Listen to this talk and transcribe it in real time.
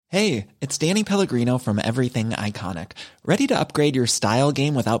Hey, it's Danny Pellegrino from Everything Iconic. Ready to upgrade your style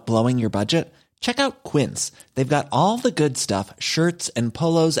game without blowing your budget? Check out Quince. They've got all the good stuff, shirts and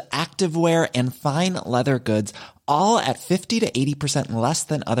polos, activewear, and fine leather goods, all at 50 to 80% less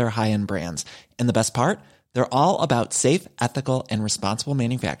than other high-end brands. And the best part? They're all about safe, ethical, and responsible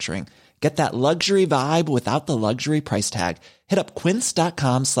manufacturing. Get that luxury vibe without the luxury price tag. Hit up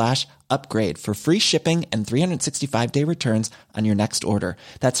quince.com/upgrade for free shipping and 365-day returns on your next order.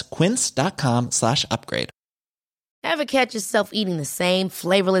 That's quince.com/upgrade. Ever catch yourself eating the same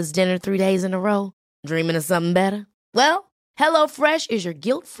flavorless dinner 3 days in a row? Dreaming of something better? Well, HelloFresh is your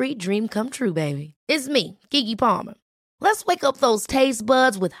guilt-free dream come true, baby. It's me, Keke Palmer. Let's wake up those taste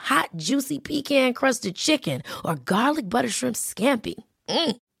buds with hot, juicy pecan-crusted chicken or garlic butter shrimp scampi.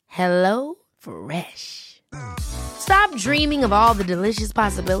 Hello Fresh. Stop dreaming of all the delicious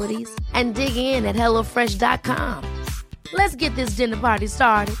possibilities and dig in at HelloFresh.com. Let's get this dinner party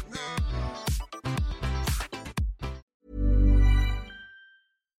started.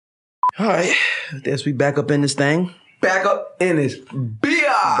 All right, guess we back up in this thing. Back up in this biatch.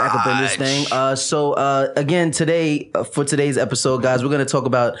 Back up in this thing. Again, today, for today's episode, guys, we're going to talk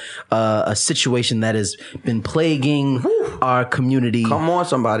about a situation that has been plaguing our community. Come on,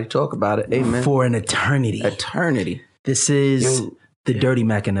 somebody, talk about it. Amen. For an eternity. This is the Dirty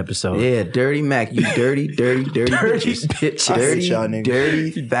Mackin' episode. Yeah, Dirty Mac. You dirty bitches. I hate y'all niggas.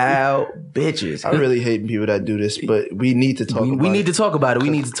 Dirty, foul bitches. I really hate people that do this, but we need to talk about it. We need to talk about it. We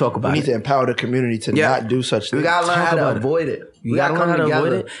need to talk about it. We need to empower the community to not do such things. We gotta learn how to about it. avoid it. We gotta learn how to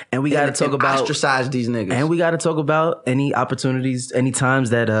avoid it. And we gotta talk about ostracize these niggas. And we gotta talk about any opportunities, any times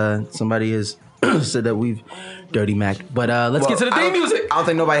that somebody has said that we've Dirty Mac. But let's get to the theme music. I don't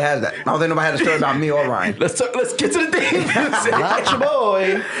think nobody has that. I don't think nobody had a story about me or Ryan. Let's get to the theme music. Not your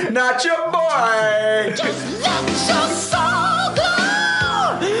boy. Not your boy. Just let your soul go.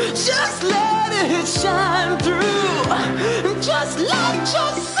 Just let it shine through. Just let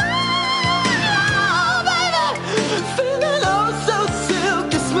your soul go, baby. Feeling oh so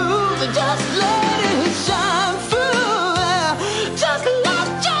silky smooth. Just let it shine through. Just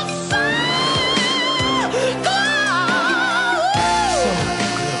let your soul go.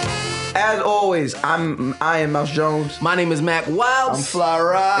 As always, I am Mouse Jones. My name is Mac Wilds. I'm Fly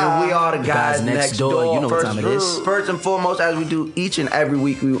Rod. And we are the guys next door. You know what time it is. First and foremost, as we do each and every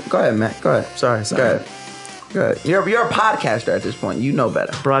week, go ahead, Mac. Go ahead. Sorry. Go ahead. You're a podcaster at this point. You know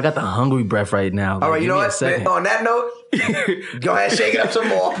better. Bro, I got the hungry breath right now. All right, you know what? On that note, go ahead, shake it up some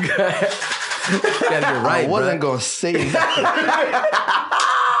more. Gotta get right, I wasn't going to say that.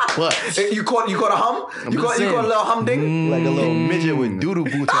 What? You caught a hum? You caught a little humding? Like a little midget with doodle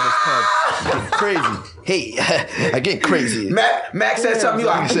boots on his head. Crazy. Hey, I get crazy. Mac said something.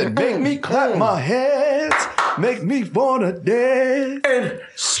 I said, make me clap my hands, make me wanna dance. And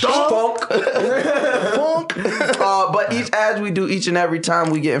funk. But as we do each and every time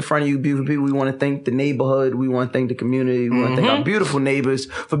we get in front of you beautiful people, we want to thank the neighborhood. We want to thank the community. We want to thank our beautiful neighbors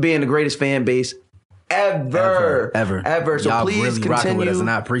for being the greatest fan base ever. So y'all please really rocking with us, continue. and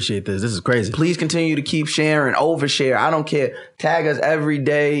I appreciate this. This is crazy. Please continue to keep sharing, overshare. I don't care. Tag us every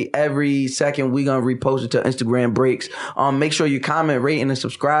day, every second. We're gonna repost it to Instagram breaks. Make sure you comment, rating, and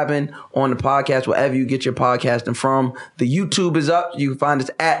subscribing on the podcast wherever you get your podcasting from. The YouTube is up. You can find us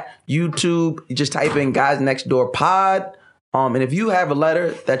at YouTube. You just type in Guys Next Door Pod. And if you have a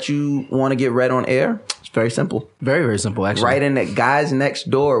letter that you want to get read on air, it's very simple. Very, very simple, actually. Write in at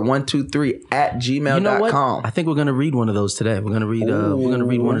guysnextdoor123 at gmail.com. You know what? I think we're gonna read one of those today. We're gonna read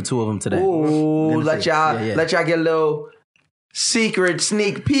one or two of them today. Let y'all get a little secret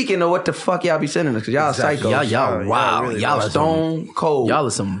sneak peek into what the fuck y'all be sending us, because y'all psychos. Y'all wow. Really y'all are stone cold. Y'all are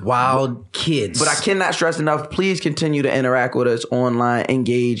some wild kids. But I cannot stress enough, please continue to interact with us online,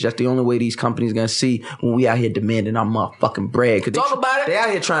 engage. That's the only way these companies gonna see when we out here demanding our motherfucking bread. Talk about it. They out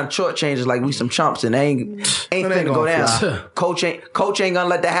here trying to shortchange us like we some chumps, and they ain't finna go down. Coach ain't gonna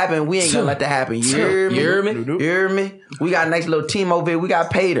let that happen. We ain't gonna let that happen. You hear me? You hear me? We got a nice little team over here. We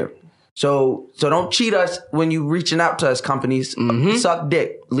got paid her. So don't cheat us when you reaching out to us, companies. Suck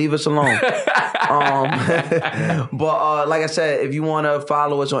dick. Leave us alone. But like I said, if you want to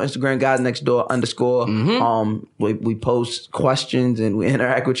follow us on Instagram, Guys Next Door _ we post questions and we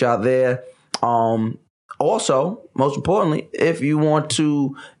interact with y'all there. Also, most importantly, if you want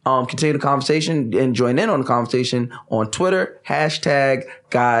to continue the conversation and join in on the conversation on Twitter,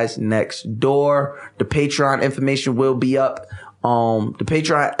 #Guys Next Door. The Patreon information will be up. The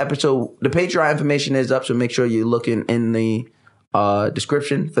Patreon information is up, so make sure you're looking in the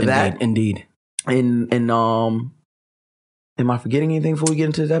description for that. Indeed. And am I forgetting anything before we get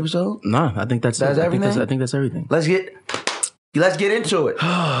into this episode? No, I think that's everything. I think that's everything. Let's get Let's get into it.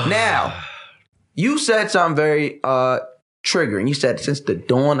 Now, you said something very triggering. You said since the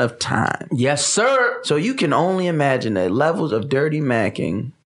dawn of time. Yes, sir. So you can only imagine the levels of dirty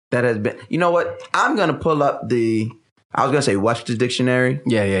macking that has been. You know what? I'm gonna pull up I was gonna say Webster's dictionary.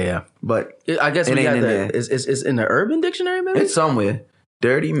 Yeah. But I guess it we ain't got in there. it's in the Urban Dictionary, maybe? It's somewhere.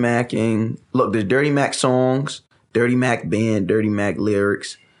 Dirty macking. Look, there's Dirty Mac songs, Dirty Mac band, Dirty Mac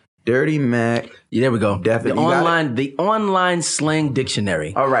lyrics, Dirty Mac. Yeah, there we go. Definitely. The online slang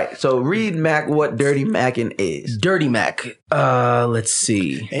dictionary. All right. So read Mac what Dirty Macking is. Dirty Mac. Let's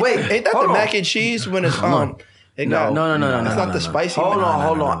see. Wait, Ain't that hold the on. mac and cheese when it's It got, No. That's not the spicy. Hold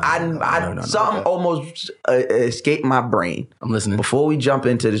one. on. Something almost escaped my brain. I'm listening. Before we jump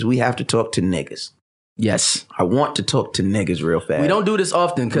into this, we have to talk to niggas. Yes. I want to talk to niggas real fast. We don't do this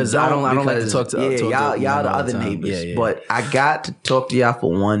often because I don't like to talk to y'all the all other time. neighbors. Yeah. But I got to talk to y'all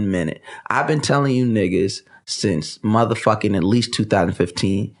for 1 minute. I've been telling you niggas since motherfucking at least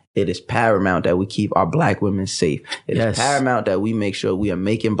 2015. It is paramount that we keep our black women safe. It is paramount that we make sure we are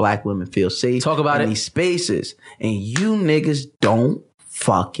making black women feel safe. Talk about in it. these spaces. And you niggas don't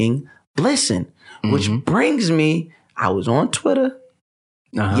fucking listen. Which brings me, I was on Twitter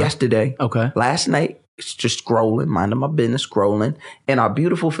yesterday. Okay. Last night, just scrolling, minding my business, scrolling. And our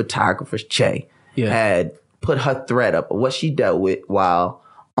beautiful photographer, Che, had put her thread up of what she dealt with while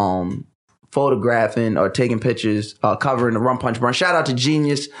photographing or taking pictures, covering the Rum Punch Brunch. Shout out to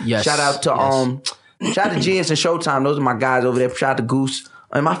Genius. Yes. Shout out to Genius and Showtime. Those are my guys over there. Shout out to Goose.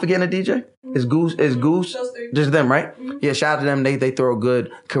 Am I forgetting a DJ? Is Goose just them, right? Yeah, shout out to them. They throw a good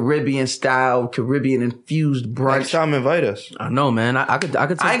Caribbean style, Caribbean infused brunch. Next time, invite us. I know, man. I could I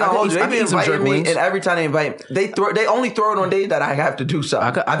ain't gonna hold you. They be inviting me, and every time they invite me, they only throw it on days that I have to do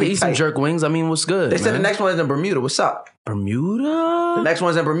something. I could eat some jerk wings. I mean, what's good? They said the next one is in Bermuda. What's up? Bermuda? The next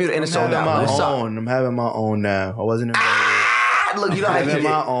one's in Bermuda, and it's sold out. What's up? I'm having my own now. I wasn't invited. Look, you know how you Having get.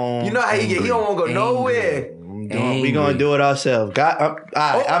 my own. You know how you get. He don't want to go nowhere. We gonna do it ourselves.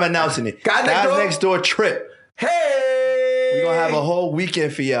 I'm announcing it. Guys Next Door trip. Hey, We gonna have a whole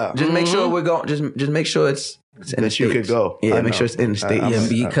weekend for y'all. Just make sure we're going. Just make sure it's in the That you States. could go. Yeah, I make know. sure it's in the States.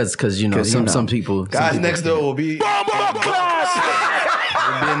 Yeah, because you know some people. Guys Next Door will be. We'll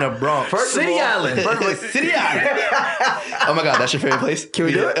be in the Bronx. City Island. City Island. Oh my God, that's your favorite place. Can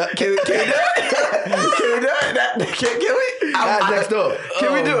we do it? Can we do it? Can we do it? Can we? Guys Next Door.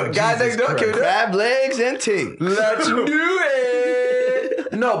 Can we do it? Guys Next Door. Can we do it? Crab legs and tea. Let's do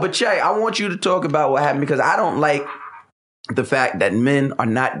it. No, but Che, I want you to talk about what happened because I don't like the fact that men are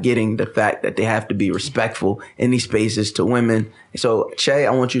not getting the fact that they have to be respectful in these spaces to women. So, Che,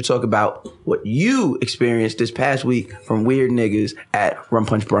 I want you to talk about what you experienced this past week from weird niggas at Rum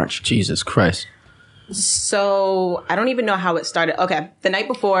Punch Brunch. Jesus Christ. So I don't even know how it started. Okay, the night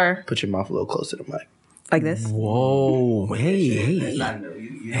before, Put your mouth a little closer to the mic. like this. Whoa. Hey.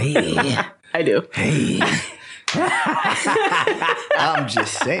 I do. I'm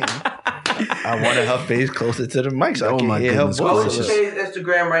just saying. I wanted her face closer to the mic so I can hear her goodness voice. gracious.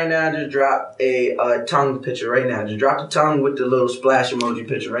 Instagram right now. Just drop a tongue picture right now. Just drop the tongue with the little splash emoji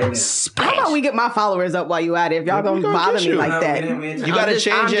picture right now. How about we get my followers up while you at it? If y'all gonna bother me like that. You gotta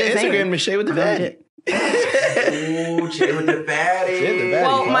change your Instagram to Shay with the fatty. Ooh, Che with the fatty.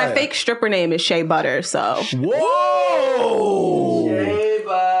 Well, my fake stripper name is Shea Butter, so Whoa! Hey,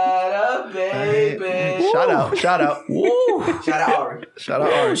 butter, baby. Shout out. Shout out Ari. Shout out Ari. Shout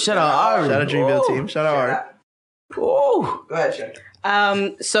out Ari. Shout out Dreamville team. Shout out Ari. Ooh. Go ahead,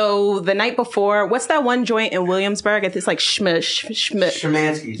 Che. so the night before, what's that one joint in Williamsburg? It's like Schmish.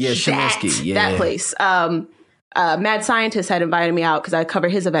 Shemansky. Yeah, Shemansky. Yeah. That place. Mad Scientist had invited me out because I cover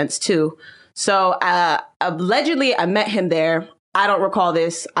his events too. So allegedly, I met him there. I don't recall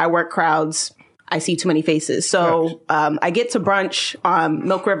this. I work crowds. I see too many faces. So I get to brunch on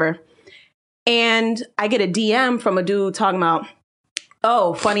Milk River, and I get a DM from a dude talking about,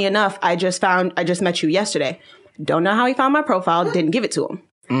 oh, funny enough, I just met you yesterday. Don't know how he found my profile. Didn't give it to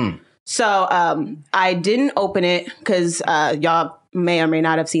him. So I didn't open it because y'all may or may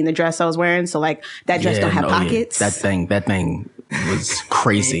not have seen the dress I was wearing. So like that dress don't have pockets. Yeah. That thing was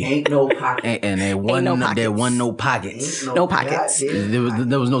crazy. Ain't no pocket. And there wasn't no pockets. No pockets. There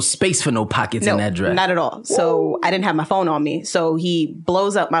was no space for no pockets in that dress. Not at all. So I didn't have my phone on me. So he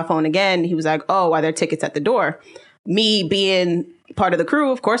blows up my phone again. He was like, oh, are there tickets at the door? Me being part of the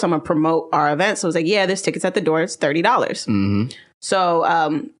crew, of course, I'm going to promote our event. So I was like, yeah, there's tickets at the door. It's $30. Mm-hmm.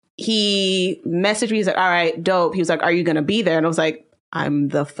 So he messaged me. He's like, all right, dope. He was like, are you going to be there? And I was like, I'm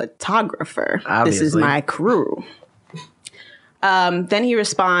the photographer. Obviously. This is my crew. Then he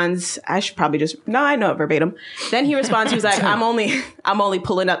responds, I should probably I know it verbatim. Then he responds, he was like, I'm only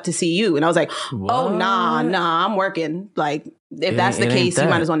pulling up to see you. And I was like, oh, nah, I'm working. Like, If that's the case, you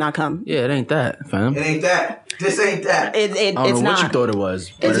might as well not come. Yeah, it ain't that, fam. It ain't that. This ain't that. It's I don't know not what you thought it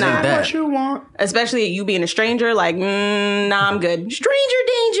was. But It's it ain't not. that. What you want? Especially you being a stranger, like, nah, I'm good.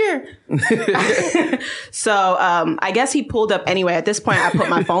 Stranger danger. So I guess he pulled up anyway. At this point, I put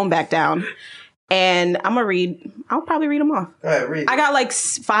my phone back down. And I'll probably read them off. All right, read. I got like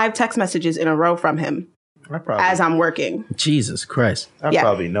 5 text messages in a row from him as I'm working. Jesus Christ. I yeah.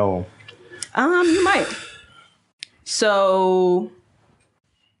 probably know him. You might. So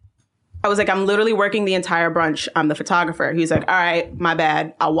I was like, I'm literally working the entire brunch. I'm the photographer. He's like, all right, my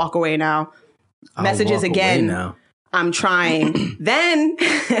bad. I'll walk away now. Messages again. Now. I'm trying. Then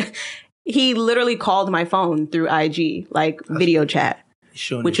he literally called my phone through IG, like video chat,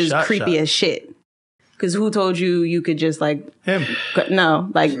 which is creepy as shit. Because who told you could just like Him. No,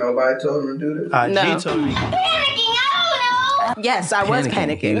 like Nobody told him to do this. IG No. told me. yes, I was He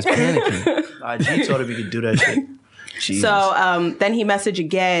panicking. was panicking. IG told him he could do that shit. Jesus. So then he messaged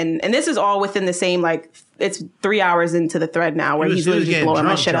again, and this is all within the same like it's 3 hours into the thread now where he's literally just blowing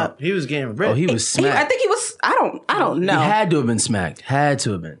my shit up. He was getting ripped. Oh, he was smacked. I think he was. I don't know. He had to have been smacked. Had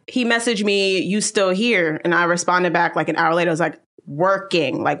to have been. He messaged me, "You still here?" And I responded back like an hour later. I was like,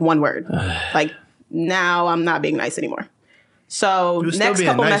 "Working," like one word. Like now I'm not being nice anymore. So was still next being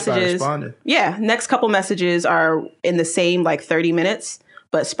couple nice by messages, responding. yeah, next couple messages are in the same like 30 minutes,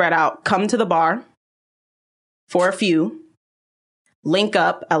 but spread out. Come to the bar for a few. Link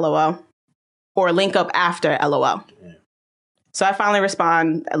up, LOL, or link up after, LOL. So I finally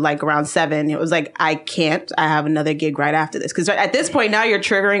respond like around 7. It was like, I can't. I have another gig right after this. Because at this point now you're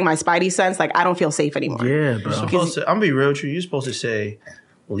triggering my spidey sense. Like I don't feel safe anymore. Yeah, bro. I'm gonna be real with you. You're supposed to say,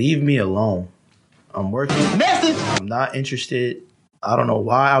 "Leave me alone. I'm working. I'm not interested. I don't know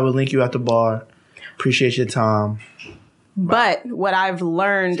why I would link you at the bar. Appreciate your time." But what I've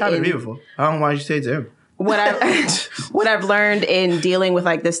learned It's kind of in beautiful. I don't know why you say it to him. what I've learned in dealing with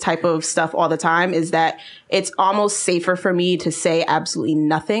like this type of stuff all the time is that it's almost safer for me to say absolutely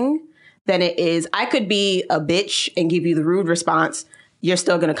nothing than it is. I could be a bitch and give you the rude response. You're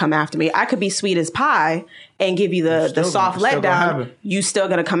still going to come after me. I could be sweet as pie and give you the soft still gonna letdown. happen. You still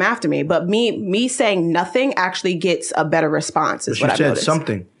going to come after me. But me saying nothing actually gets a better response is But what you I've said noticed.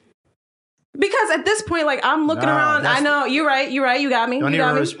 something. Because at this point, like I'm looking Nah, around. I that's- know you're right. You got me. Don't You even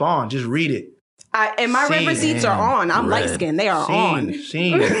got me. respond. Just read it. And my red Seen. receipts are on. I'm light skinned. They are on.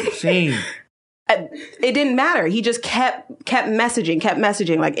 Seen. It didn't matter. He just kept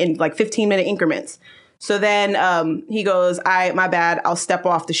messaging like in like 15-minute increments. So then he goes, my bad, I'll step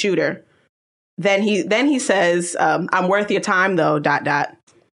off the shooter. Then he says, I'm worth your time though, ...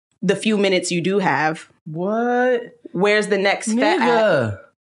 The few minutes you do have. What? Where's the next fat at? Nigga.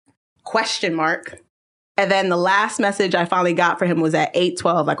 Question mark. And then the last message I finally got for him was at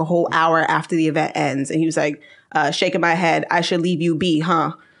 8:12, like a whole hour after the event ends. And he was like, shaking my head, I should leave you be,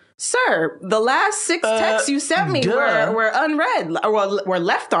 huh? Sir, the last 6 texts you sent me were unread, or were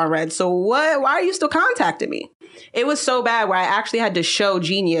left unread. So why are you still contacting me? It was so bad where I actually had to show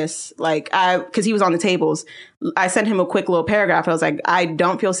Genius, because he was on the tables. I sent him a quick little paragraph. I was like, I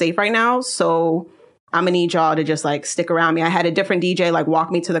don't feel safe right now, so I'm gonna need y'all to just like stick around me. I had a different DJ like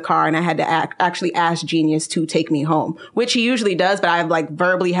walk me to the car, and I had to actually ask Genius to take me home, which he usually does. But I've like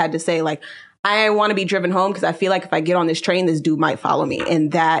verbally had to say like, I want to be driven home because I feel like if I get on this train, this dude might follow me,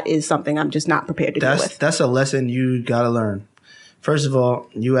 and that is something I'm just not prepared to deal with. That's a lesson you gotta learn. First of all,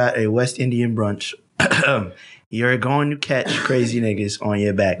 you at a West Indian brunch. You're going to catch crazy niggas on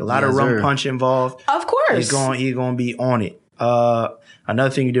your back. A lot of rum punch involved. Of course, You're going to be on it. Another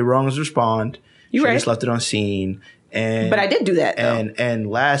thing you did wrong is respond. You right. just left it on scene. But I did do that. And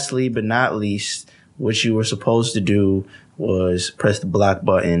lastly, but not least, what you were supposed to do was press the block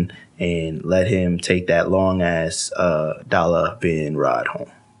button and let him take that long ass dollar bin ride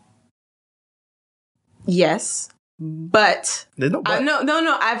home. Yes. But There's no but.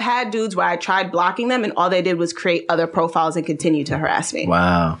 no. I've had dudes where I tried blocking them, and all they did was create other profiles and continue to harass me.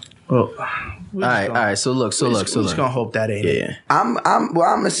 Wow. Well, All right. So look. We're just gonna hope that ain't it. Yeah. I'm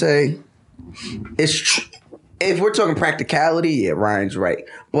gonna say if we're talking practicality, yeah, Ryan's right.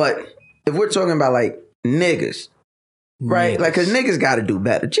 But if we're talking about like niggas, right? Like, cause niggas gotta do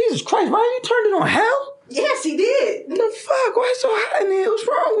better. Jesus Christ, Ryan, you turned it on hell? Yes, he did. What the fuck? Why it's so hot in here? What's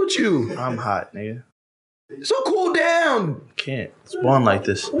wrong with you? I'm hot, nigga. So cool down. Can't. It's born like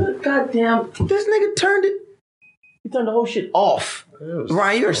this. Goddamn. This nigga turned it. He turned the whole shit off.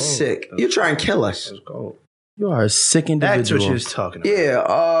 Ryan, you're sick. You're trying to kill us. You are a sick That's individual. what you was talking about.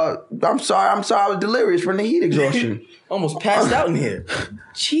 Yeah, I'm sorry. I was delirious from the heat exhaustion. Almost passed out in here.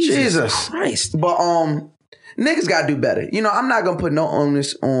 Jesus Christ. But no, niggas gotta do better. You know, I'm not gonna put no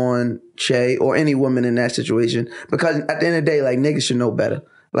onus on Che or any woman in that situation because at the end of the day, like, niggas should know better.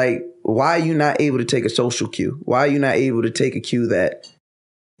 Like, why are you not able to take a social cue? Why are you not able to take a cue that,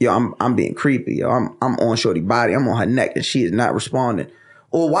 yo, I'm being creepy. Yo, I'm on shorty body. I'm on her neck and she is not responding.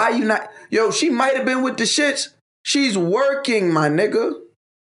 Or why are you not, yo, she might have been with the shits. She's working, my nigga.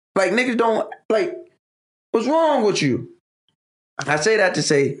 Like, niggas don't, like, what's wrong with you? I say that to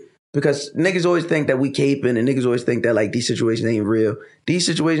say, because niggas always think that we caping and niggas always think that, like, these situations ain't real. These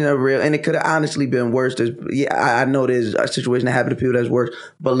situations are real, and it could have honestly been worse. I know there's a situation that happened to people that's worse,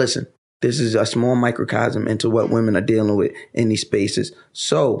 but listen, this is a small microcosm into what women are dealing with in these spaces.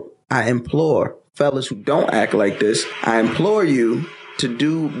 So I implore fellas who don't act like this, I implore you to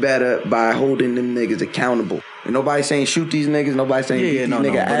do better by holding them niggas accountable. And nobody's saying shoot these niggas. Nobody's saying beat these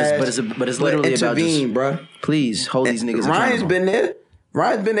niggas ass. But it's literally about intervene, bruh. Please hold these niggas Ryan's accountable. been there.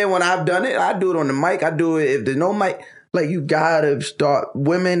 Ryan's been there when I've done it. I do it on the mic. I do it if there's no mic. Like, you gotta start.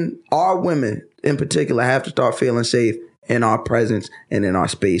 Our women in particular have to start feeling safe in our presence and in our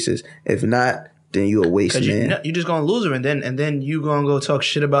spaces. If not, then you a waste man. You're just gonna lose her, and then you gonna go talk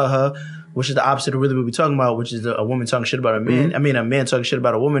shit about her, which is the opposite of really what we're talking about, which is a woman talking shit about a man. Mm-hmm. I mean, a man talking shit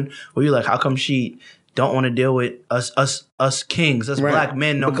about a woman. Where you're like, how come she don't want to deal with us kings, us Right. black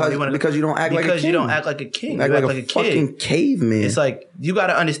men? No because, more. because you don't act like a king. Because you don't act like a king. You act like a kid. fucking caveman. It's like, you got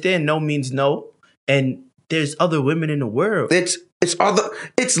to understand no means no, and there's other women in the world. She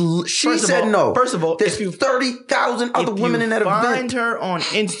said no. First of all, there's if you 30,000 other women in that event. If you find her on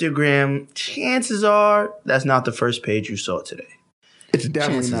Instagram, chances are that's not the first page you saw today. It's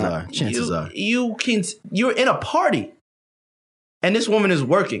definitely not. Chances are. You're in a party, and this woman is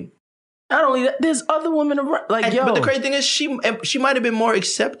working. Not only that, there's other women around. Like, yo. But the crazy thing is, she might have been more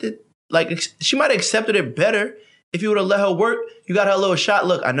accepted. Like, she might have accepted it better if you would have let her work. You got her a little shot.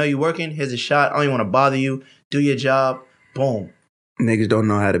 Look, I know you're working. Here's a shot. I don't even want to bother you. Do your job. Boom. Niggas don't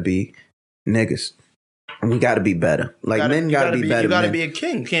know how to be niggas. We got to be better. Like, men got to be better. You got to men. be a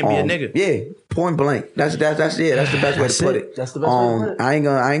king. You can't be a nigga. Yeah, point blank. That's the best way to put it. That's the best way to put it. I ain't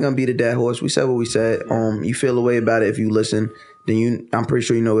gonna beat a dead horse. We said what we said. You feel a way about it if you listen. Then I'm pretty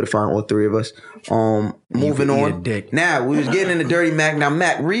sure you know where to find all three of us. Moving on. Now we was getting into Dirty Mac. Now,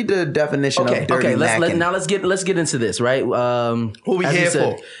 Mac, read the definition of Dirty Mac. Let's get into this, right? What we here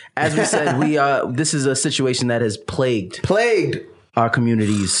for? As we said, this is a situation that has plagued our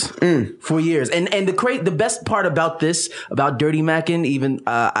communities for years. And the best part about this, about Dirty Mackin', even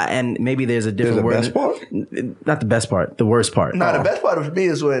and maybe there's a different word. Best part? Not the best part, the worst part. No, the best part for me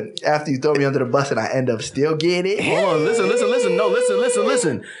is when after you throw me under the bus and I end up still getting it. Hold on, listen. No,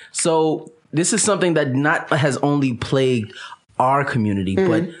 listen. So this is something that not has only plagued our community,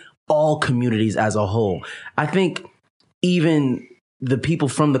 but all communities as a whole. I think even the people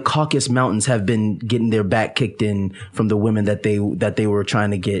from the Caucasus Mountains have been getting their back kicked in from the women that they were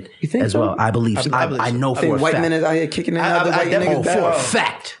trying to get as well. I believe so. I know for a fact. White men is out here kicking in other white niggas back. For a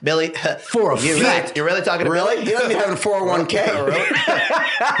fact. Billy, For a fact. You're really talking to Really? Billy? He doesn't even have a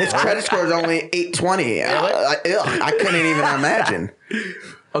 401k. His credit score is only 820. I couldn't even imagine.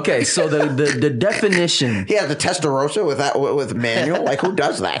 Okay, so the definition. He has the Testarossa with manual. Like, who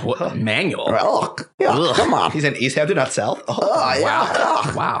does that? Manual. Come on. He's in East Hampton, not South.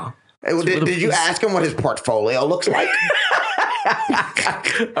 Wow. Hey, did you ask him what his portfolio looks like?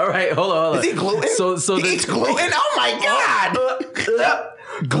 All right, hold on. Is he gluten? So he eats gluten? Oh my God.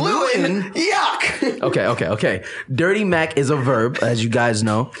 Gluten? Yuck. Okay. Dirty Mac is a verb, as you guys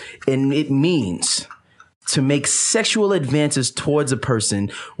know, and it means to make sexual advances towards a person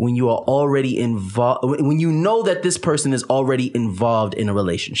when you are already involved, when you know that this person is already involved in a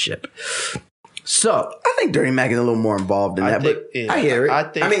relationship. So I think Dirty Mac is a little more involved in that, but I hear it.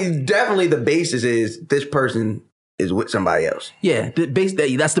 I mean, definitely the basis is this person is with somebody else. Yeah,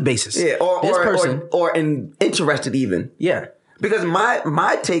 that's the basis. Yeah, or interested even. Yeah. Because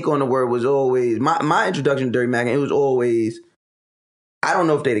my take on the word was always, my introduction to Dirty Mac, it was always, I don't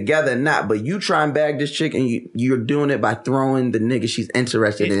know if they together or not, but you try and bag this chick and you're doing it by throwing the nigga she's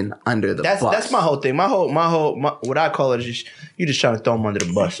interested in under the bus. That's my whole thing. My what I call it is you just trying to throw him under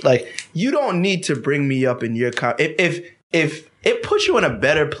the bus. Like, you don't need to bring me up in your if it puts you in a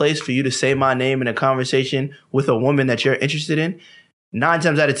better place for you to say my name in a conversation with a woman that you're interested in, 9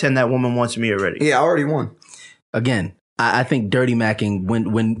 times out of 10 that woman wants me already. Yeah, I already won. Again, I think Dirty Macking,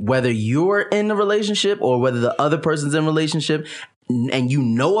 when whether you're in a relationship or whether the other person's in a relationship and you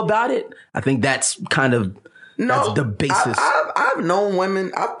know about it, I think that's kind of No, That's the basis. I've known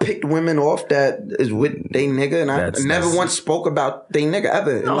women. I've picked women off that is with they nigga, and I never once spoke about they nigga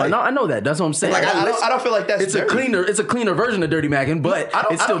ever. No, I know that. That's what I'm saying. Like, I don't feel like that's it's dirty. It's a cleaner version of dirty macking, but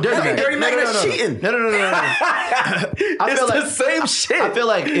it's still dirty macking. Dirty macking is cheating. No. I feel like the same shit. I feel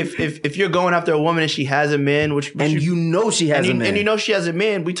like if you're going after a woman and she has a man, which you know she has a man, and you know she has a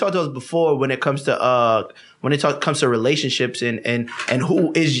man, we talked about this before when it comes to comes to relationships and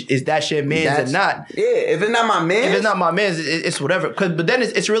who is that shit man's and not. Yeah, if it's not my man, if it's not my man's, it's whatever. But then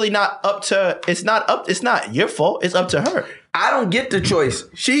it's really not up to. It's not your fault. It's up to her. I don't get the choice.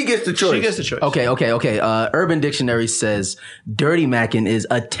 She gets the choice. She gets the choice. Okay. Urban Dictionary says dirty macking is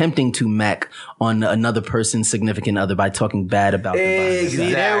attempting to mac on another person's significant other by talking bad about them.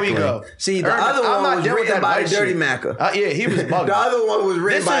 Exactly. There we go. See, the other one was written by a dirty macker. Yeah, he was bugging. The other one was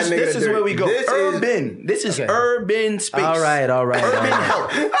written by a nigga. This is where we go. This is urban space. All right. Urban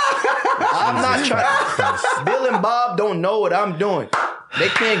help. I'm not trying. Bill and Bob don't know what I'm doing. They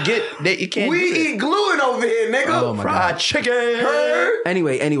can't get. You can't. We eat gluing over here, nigga. Oh my fried God. chicken.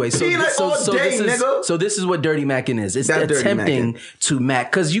 Anyway, so this is what dirty macking is. It's That's attempting to mac,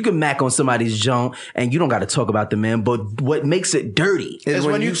 because you can mac on somebody's junk and you don't got to talk about the man. But what makes it dirty is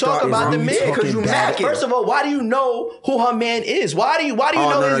when you talk about the man, because you macking. First of all, why do you know who her man is? Why do you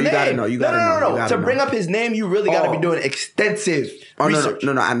know his name? You gotta know. You gotta know. To bring up his name, you really got to be doing extensive research.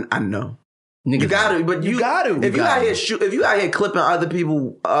 No. I know. Nigga, You got to, but you got to. If you out here clipping other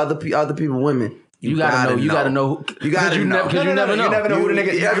people women, you gotta know. You gotta know. You gotta know. Because you never know. You never know who the nigga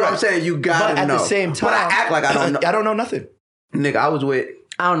is. That's what I'm saying. You gotta know. But at the same time, but I act like I don't know. I don't know nothing. Nigga, I was with.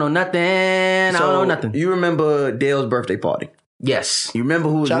 I don't know nothing. You remember Dale's birthday party? Yes. You remember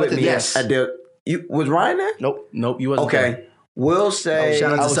who was Shout out with to me? Yes. At Dale. Was Ryan there? Nope. You wasn't Okay. there. We'll say.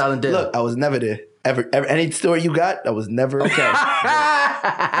 Shout out to Silent Dale. Look, I was never there. Ever any story you got, I was never. Okay.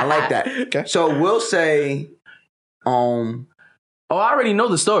 I like that. Okay. So we'll say, Oh, I already know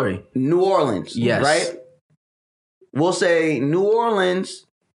the story. New Orleans. Yes. Right? We'll say New Orleans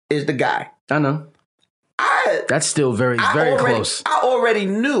is the guy. I know. That's still very close. I already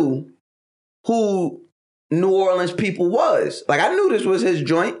knew who New Orleans people was. Like, I knew this was his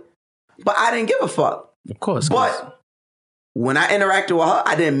joint, but I didn't give a fuck. Of course. But when I interacted with her,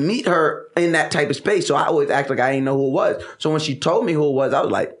 I didn't meet her in that type of space. So I always act like I didn't know who it was. So when she told me who it was, I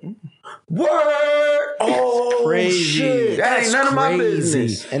was like, word! Oh, crazy. Shit. That ain't none of my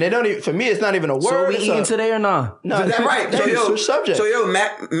business. And they don't even, for me, it's not even a word. So we eating today or not? No, That's right. switch subject. So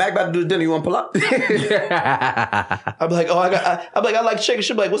Mac about to do his dinner. You want to pull up? I'd be like, I like chicken.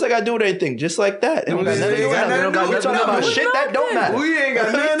 She'd be like, what's that got to do with anything? Just like that. It don't got nothing to do with nothing. We talking about shit that don't matter. We ain't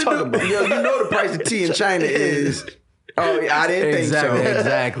got nothing to do about. Yo, you know the price of tea in China is. Oh, yeah, I didn't think so.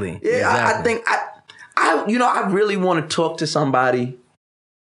 Exactly. Yeah, I think I really want to talk to somebody.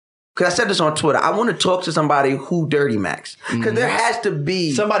 Because I said this on Twitter. I want to talk to somebody who dirty max. Because there has to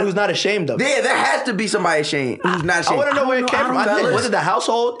be somebody who's not ashamed of it. Yeah, there has to be somebody ashamed who's not ashamed. I want to know where it came from. Was it the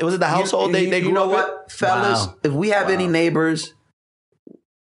household? Was it the household they grew You know up what, with? fellas? Wow. If we have any neighbors,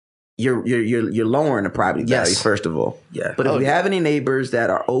 you're lowering the property value, first of all. Yeah. But if we have any neighbors that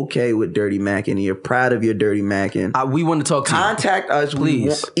are okay with dirty macking and you're proud of your dirty macking, we want to talk to contact you. us.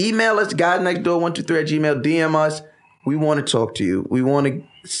 Please. Email us, guysnextdoor123@gmail. DM us. We want to talk to you. We want to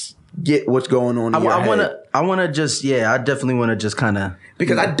get what's going on in your head. I definitely want to just kind of.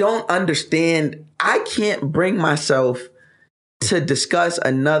 Because I don't understand. I can't bring myself to discuss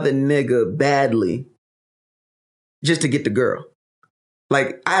another nigga badly just to get the girl.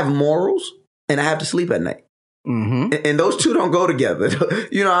 Like, I have morals and I have to sleep at night. Mm-hmm. And those two don't go together.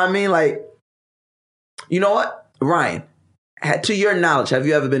 You know what I mean? Like, you know what? Ryan, to your knowledge, have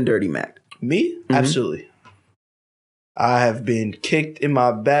you ever been dirty macked? Me? Mm-hmm. Absolutely. I have been kicked in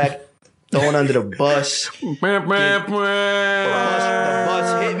my back, thrown under the bus. The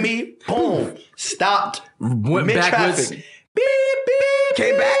bus hit me. Boom. Stopped. Went backwards. Beep, beep.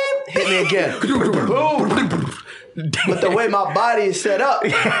 Came back. Hit me again. Boom. But the way my body is set up,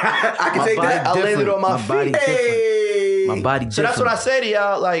 I can take that. I landed on my feet. My body different. So that's what I say to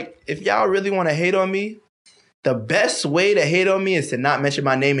y'all. Like, if y'all really want to hate on me, the best way to hate on me is to not mention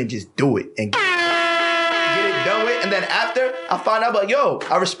my name and just do it. And get it done with. And then after, I find out, like, yo,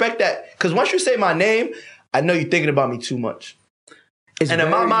 I respect that. Because once you say my name, I know you're thinking about me too much. In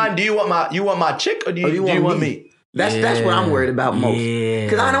my mind, do you want my chick or do you want me? That's what I'm worried about most.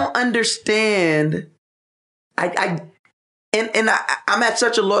 Because I don't understand. I'm at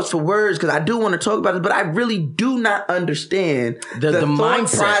such a loss for words because I do want to talk about it, but I really do not understand the thought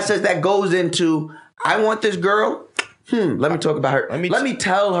mindset process that goes into, I want this girl, Let me talk about her. Let me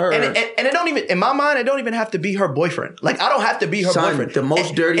tell her. And it don't even, in my mind, it don't even have to be her boyfriend. Like, I don't have to be her boyfriend. The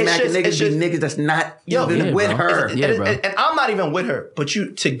most dirty Mac niggas be niggas that's not even with her. And I'm not even with her. But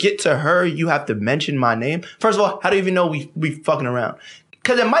to get to her, you have to mention my name. First of all, how do you even know we fucking around?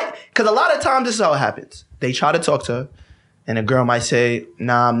 Because a lot of times this is how it happens. They try to talk to her, and a girl might say,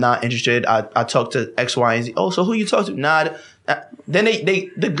 "Nah, I'm not interested. I talked to X, Y, and Z." Oh, so who you talk to? Nah. Then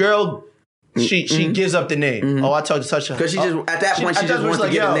the girl. She gives up the name. Oh, I talked to such a... Because at that point, she just wants to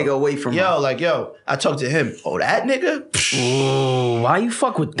get a nigga away from her. I talked to him. Oh, that nigga? Ooh, why you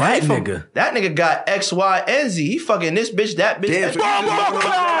fuck with that nigga? That nigga got X, Y, and Z. He fucking this bitch, that bitch.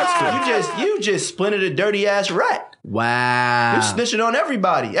 You just splintered a dirty ass rat. Wow. You snitching on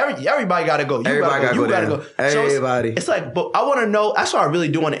everybody. Everybody gotta go. You gotta go. Everybody. So it's like, but I want to know. That's why I really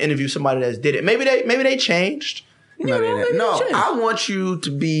do want to interview somebody that's did it. Maybe they changed. No, I want you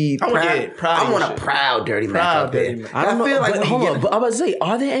to be proud. I want a proud dirty Mac out there. I feel like, hold on, but I'm about to say,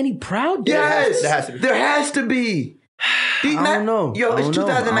 are there any proud dirty Yes, there has to be. I don't know. Yo, it's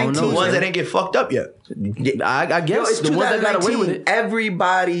 2019. The ones that didn't get fucked up yet. I guess it's the ones that got away with it.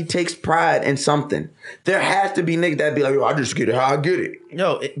 Everybody takes pride in something. There has to be niggas that be like, yo, I just get it how I get it.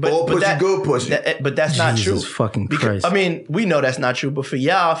 Yo, good pussy. But that's not true. Jesus fucking Christ. I mean, we know that's not true. But for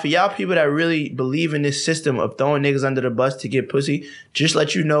y'all people that really believe in this system of throwing niggas under the bus to get pussy, just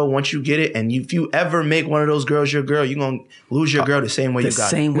let you know once you get it, and if you ever make one of those girls your girl, you're gonna lose your girl the same way you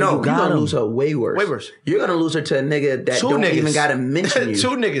got it. You're gonna lose her way worse. Way worse. You're gonna lose her to a nigga that don't even gotta mention you.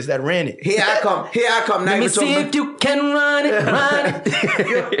 Two niggas that ran it. Here I come. Let me see if you can run it.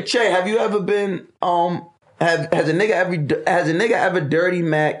 Yo, Che, have you ever been has a nigga ever dirty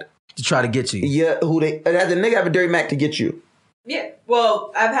Mac to try to get you? Yeah, has a nigga ever dirty Mac to get you? Yeah.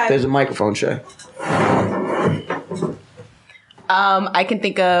 Well, I've had. There's a microphone, Che. I can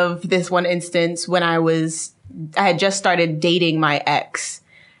think of this one instance when I had just started dating my ex,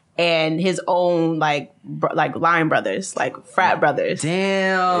 and his own like line brothers, like frat brothers.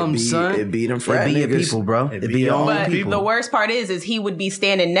 Damn, son. It be them frat niggas. It be niggas. your people, bro. It be your own people. The worst part is he would be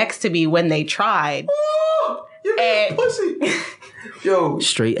standing next to me when they tried. Oh, you mean pussy. Yo,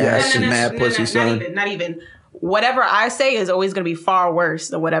 straight ass and mad pussy, son. Not even. Whatever I say is always going to be far worse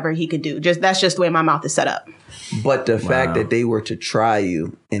than whatever he could do. That's just the way my mouth is set up. But the fact that they were to try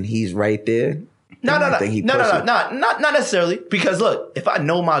you and he's right there. No, not necessarily. Because look, if I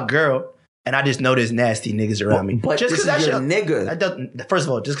know my girl and I just know there's nasty niggas around me, but just because that's your nigga. That doesn't, first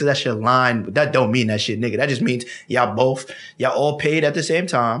of all, just because that's your line, that don't mean that shit nigga. That just means y'all all paid at the same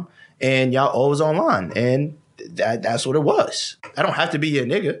time and y'all all was online, and that's what it was. I don't have to be your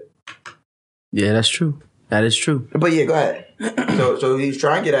nigga. Yeah, that's true. That is true. But yeah, go ahead. So he's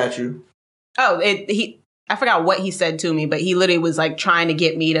trying to get at you. Oh, I forgot what he said to me, but he literally was like trying to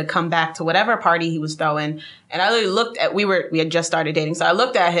get me to come back to whatever party he was throwing. And I literally looked at, we had just started dating. So I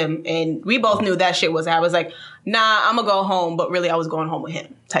looked at him and we both knew that shit was, I was like, nah, I'm gonna go home. But really I was going home with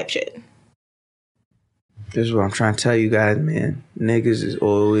him type shit. This is what I'm trying to tell you guys, man. Niggas is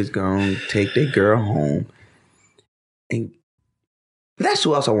always gonna take their girl home. And that's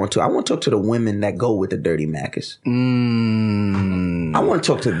who else I want to. I want to talk to the women that go with the dirty Maccas. I want to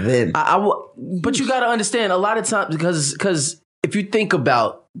talk to them. But you got to understand, a lot of times, because if you think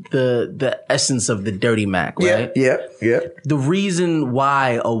about the essence of the dirty Mac, right? Yeah. The reason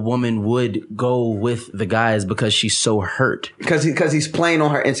why a woman would go with the guy is because she's so hurt. Because he's playing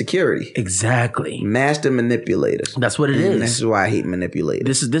on her insecurity. Exactly. Master manipulators. That's what it is. This is why I hate manipulators.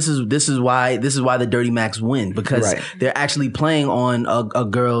 This is why the dirty Macs win, because they're actually playing on a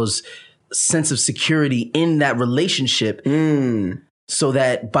girl's sense of security in that relationship. So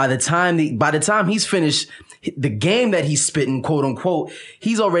that by the time he's finished the game that he's spitting, quote unquote,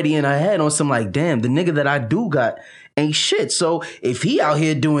 he's already in her head on some like, damn, the nigga that I do got ain't shit. So if he out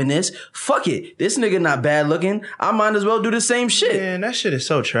here doing this, fuck it. This nigga not bad looking. I might as well do the same shit. Man, that shit is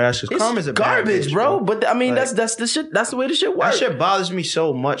so trash. It's karma's a garbage, bitch, bro. But I mean, like, that's the shit. That's the way the shit works. That shit bothers me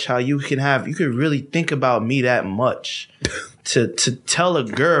so much. How you could really think about me that much to tell a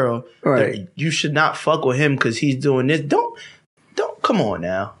girl that you should not fuck with him because he's doing this. Don't. Come on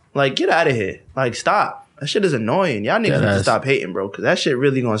now. Like, get out of here. Like, stop. That shit is annoying. Y'all niggas need to stop hating, bro, because that shit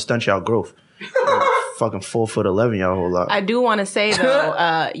really gonna stunt y'all growth. Fucking 4'11", y'all whole lot. I do want to say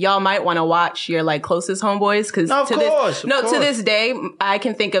though, y'all might want to watch your like closest homeboys, because to this day, I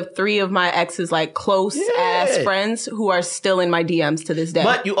can think of 3 of my exes like close ass friends who are still in my DMs to this day.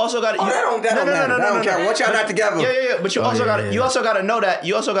 But you also got to. That don't count. Once y'all not together. Yeah. But you also got to. You also got to know that.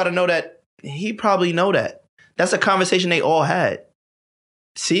 You also got to know that he probably know that. That's a conversation they all had.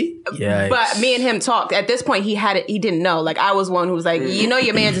 See? Yeah. But me and him talked. At this point, he didn't know. Like, I was one who was like, you know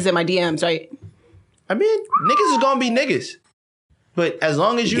your man's is in my DMs, right? I mean, niggas is gonna be niggas. But as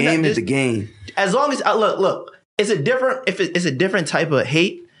long as you Game is the game. As long as look, it's a different type of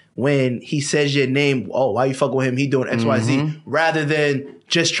hate when he says your name. Oh, why you fuck with him? He doing X, Y, Z, rather than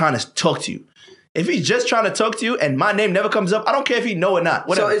just trying to talk to you. If he's just trying to talk to you and my name never comes up, I don't care if he know or not.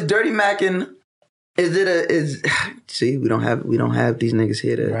 Whatever. So is Dirty Mackin'? See, we don't have these niggas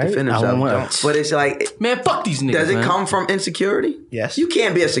here to defend themselves. But it's like, man, fuck these niggas. Does it man. come from insecurity? Yes. You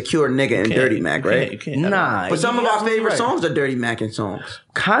can't be a secure nigga in Dirty Mac, right? You can't. Nah. But some of our favorite songs are Dirty Mackin' songs.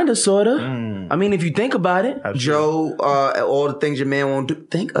 Kinda, sorta. I mean, if you think about it. Joe, all the things your man won't do.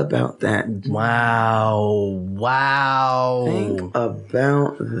 Think about that. Wow. Think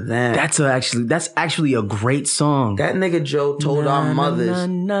about that. That's actually a great song. That nigga Joe told our mothers.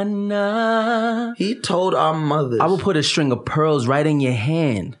 He told our mothers. I will put a string of pearls right in your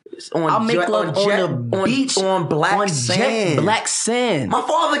hand. I'll make love on the beach on black sand. Jet black sand. My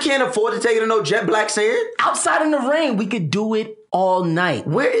father can't afford to take it to no jet black sand. Outside in the rain, we could do it all night.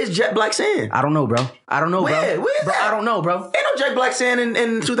 Where is jet black sand? I don't know, bro. Where's bro. that? I don't know, bro. Ain't no jet black sand in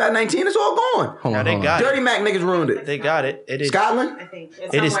 2019. It's all gone. Hold on. They got Dirty it. Mac niggas ruined it. They got it. It is Scotland? I think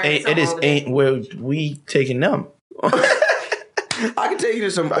It is ain't where we taking them. I can take you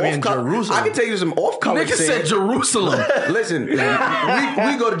to some Jerusalem. I can take you to some off-color Nigga sand. said Jerusalem. Listen, we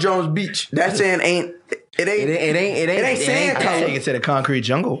go to Jones Beach. That sand ain't sand Take color. it to the concrete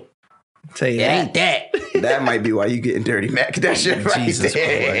jungle. Tell you It that. ain't that. That might be why you getting Dirty Mac. That shit right Jesus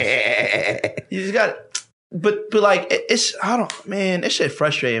there. You just got. But like it's I don't man, this shit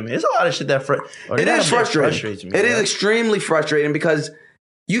frustrating me. There's a lot of shit that It is frustrating. Frustrates me. It is extremely frustrating because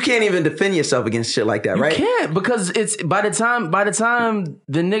you can't even defend yourself against shit like that, right? You can't, because it's by the time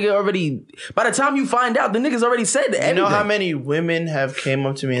the nigga already, by the time you find out, the nigga's already said everything. You know how many women have came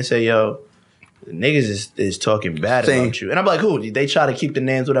up to me and say, "Yo, the niggas is talking bad Same. about you," and I'm like, "Who?" They try to keep the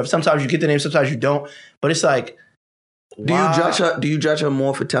names, whatever. Sometimes you get the names, sometimes you don't. But it's like, Do you judge her? Do you judge her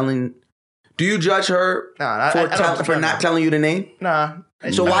more for telling? Do you judge her for not telling you the name? Nah.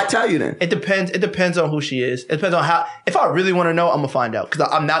 So why tell you then? It depends. It depends on who she is. It depends on how. If I really want to know, I'm gonna find out because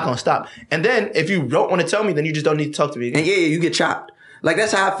I'm not gonna stop. And then if you don't want to tell me, then you just don't need to talk to me again. And yeah, you get chopped. Like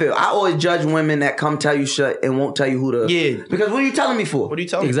that's how I feel. I always judge women that come tell you shit and won't tell you who to. Yeah. Because what are you telling me for? What are you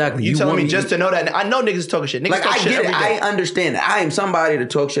telling Exactly. me? You You telling me want- just to know that I know niggas is talking shit. Niggas Like talk I shit get it. every day. I understand that. I am somebody to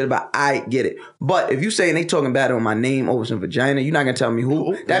talk shit about. I get it. But if you saying they talking bad on my name over some vagina, you're not gonna tell me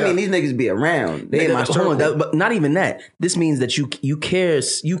who. That mean these niggas be around. They in my circle. Hold on, but not even that. This means that you care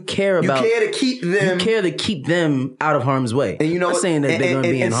about you care to keep them. you care to keep them out of harm's way. And you know I'm what? saying that they're gonna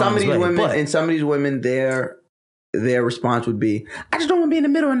be in some harm's of these way. women, but and some of these women, their response would be, "I just don't want to be in the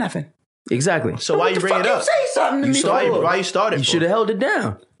middle of nothing." exactly. So why What you the bring fuck it up? You say something to me. So why you started? You should have held it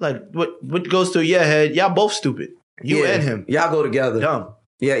down. Like what goes through your head? Y'all both stupid. You and him. Y'all go together. Dumb.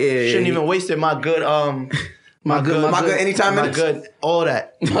 Yeah. Shouldn't even wasted my good my good anytime my minutes. good all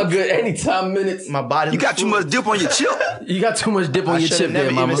that. My good anytime minutes. My body. You got too much dip on your chip. You got too much dip on your should've chip there,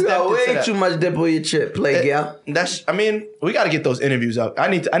 never mama. even You got stepped into way that. too much dip on your chip. Play, gal. That's. I mean, we got to get those interviews up. I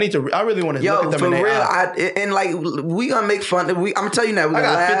need to. I really want to look Yo, at them for in real, their eye. and like we gonna make fun. I'm gonna tell you now. We I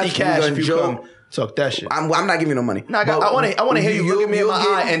gonna got laugh. 50 we cash gonna if you joke. come talk that shit. I'm not giving you no money. No, I want to hear you look at me in my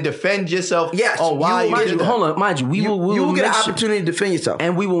eye and defend yourself. Yes, on why you Mind did you, that. hold on, mind you, we will You will get make an sure- opportunity to defend yourself.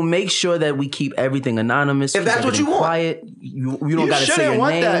 and we will make sure that we keep everything anonymous. If keep that's what everything you want. quiet. You don't You got to say shouldn't your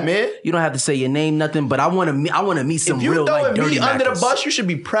want name, that, man. You don't have to say your name, nothing. But I want to meet some If you real like throwing dirty me under the Mackers. bus, you should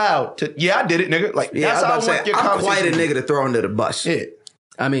be proud to. Yeah, I did it, nigga. Like Yeah, that's I how I was want about to your say, I'm quite a conversation. nigga to throw under the bus. Yeah,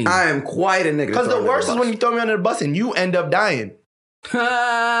 I mean, I am quite a nigga. because the worst is when you throw me under the bus and you end up dying.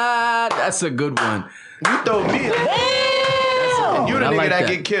 that's a good one. You throw me. And you the I nigga like that that.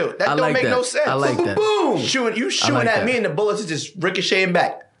 get killed. That I don't like make that. no sense. I like that. Boom. Shooting like at that. me and the bullets is just ricocheting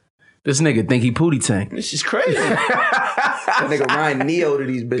back. This nigga think he Pootie Tang. This is crazy. That nigga Ryan Neo to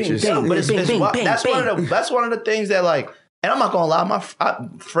these bitches. bing, But it's bing, wild. bing, That's one bing. of the. That's one of the things that like. And I'm not gonna lie, my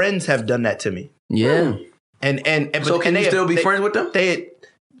friends have done that to me. Yeah. And So but- can and you they- still be they- friends with them?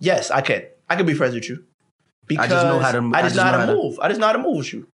 Yes, I can. I can be friends with you. Because just know how to- I just know how to move. I just know how to move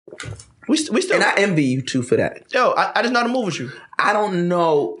with you. We still. And I envy you too for that. Yo, I just know how to move with you. I don't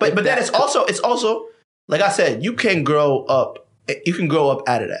know. But then it's also like I said, you can grow up. You can grow up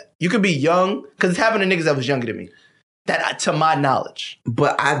out of that. You can be young because it's happening to niggas that was younger than me. That to my knowledge.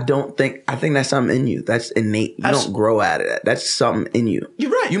 But I think that's something in you. That's innate. You don't grow out of that. That's something in you.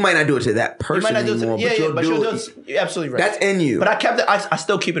 You're right. You might not do it to that You person might not do it. anymore, But you'll you'll do do it. it. You're absolutely right. That's in you. But I kept it. I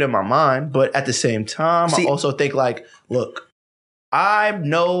still keep it in my mind. But at the same time, See- I also think like, look, I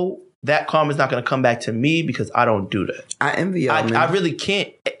know that karma's not going to come back to me because I don't do that. I envy y'all, man. I really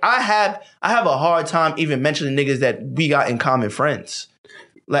can't. I have a hard time even mentioning niggas that we got in common friends.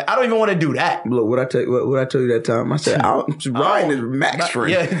 Like, I don't even want to do that. Look, what I tell you that time? I said, Ryan is Mac's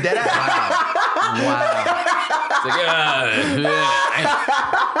friend. Yeah, that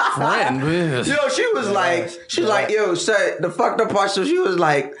Friend. Yo, she was like, yo, sir, the fucked up part. So she was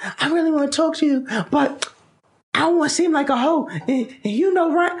like, I really want to talk to you, but I don't want to seem like a hoe. And you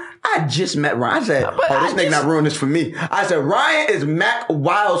know, Ryan, I just met Ryan. I said, this nigga not ruin this for me. I said, Ryan is Mac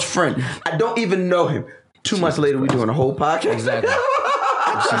Wild's friend. I don't even know him. 2 months later, we doing a whole podcast. Exactly.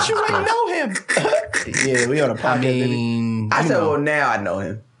 I thought you wouldn't know him. Yeah, we on a podcast. I mean, I said, well, now I know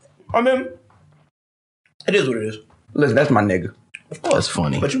him. I mean, it is what it is. Listen, that's my nigga. Of course. That's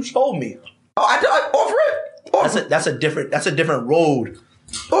funny. But you told me. Oh, I offer it. That's a different road.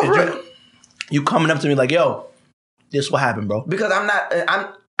 Offer it. You coming up to me like, yo, this what happened, bro. Because I'm not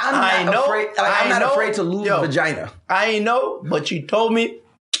afraid to lose vagina. I ain't know, but you told me,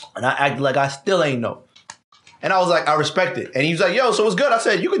 and I acted like I still ain't know. And I was like, I respect it. And he was like, yo, so it's good. I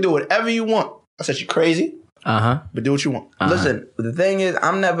said, you can do whatever you want. I said, you crazy, but do what you want. Listen, the thing is, I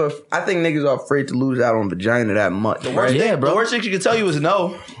think niggas are afraid to lose out on vagina that much. The worst thing she can tell you is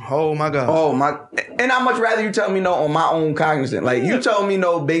no. Oh my God. Oh my, and I'd much rather you tell me no on my own cognizant. Like, you told me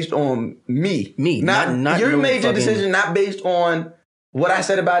no based on me. Not you made your decision not based on what I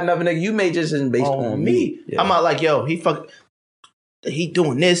said about another nigga. You made your decision based on me. Yeah. I'm not like, yo, he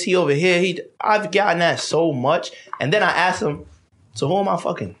doing this, he over here. I've gotten that so much. And then I asked him, so who am I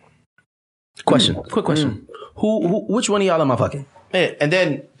fucking? Quick question. Which one of y'all am I fucking? Yeah, and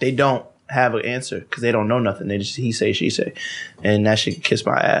then they don't have an answer because they don't know nothing. They just he say, she say. And that shit kiss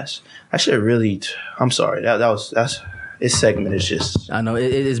my ass. That shit really, I'm sorry. That's this segment is just. I know,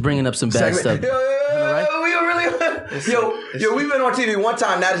 it is bringing up some bad stuff. Yo, we've been on TV one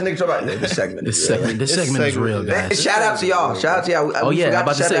time. Now this nigga talking about this segment. This segment is real, guys. Shout out to y'all. We forgot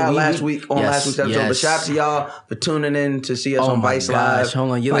to shout out last week's episode, but shout out to y'all for tuning in to see us on Vice Live.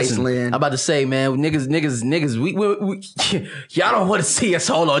 Hold on, listen. I'm about to say, man, niggas, we y'all don't want to see us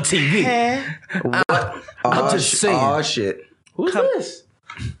all on TV. I'm just saying. Oh shit. Who's this?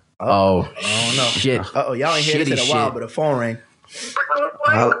 Oh, I don't know. Shit. Y'all ain't hear this in a while, but the phone rang.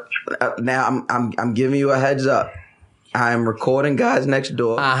 Now I'm giving you a heads up. I'm recording Guys Next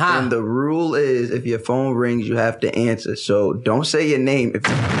Door, and the rule is if your phone rings, you have to answer. So don't say your name. Fuck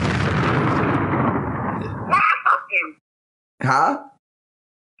you. Huh?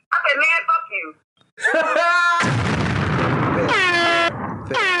 I said, man, fuck you. How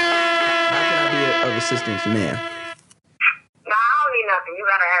can I be of assistance, man? Nah, I don't need nothing. You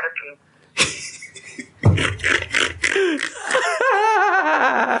got an attitude.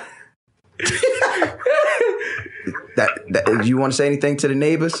 That you want to say anything to the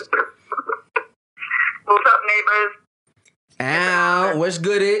neighbors? What's up, neighbors? Ow, what's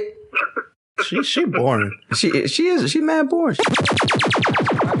good it? She boring. She mad boring.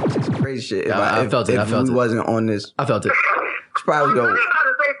 Some crazy shit. I felt it. We wasn't on this. I felt it. It's probably I'm just trying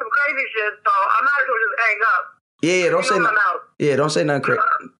to say some crazy shit, so I might as well just hang up. Yeah, don't say nothing. Yeah, don't say nothing crazy.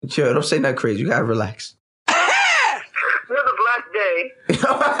 Sure, don't say nothing crazy. You gotta relax. Another blessed day.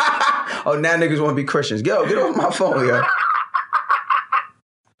 Oh, now niggas want to be Christians. Yo, get off my phone, yo.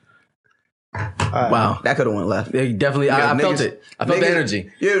 Wow, that could have went left. Yeah, definitely. I felt it. I felt the energy.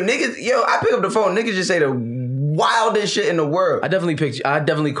 I pick up the phone. Niggas just say the wildest shit in the world. I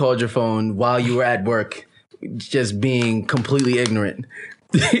definitely called your phone while you were at work, just being completely ignorant.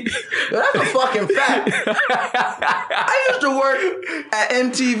 That's a fucking fact. I used to work at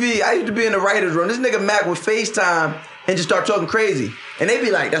MTV. I used to be in the writer's room. This nigga Mac would FaceTime and just start talking crazy. And they'd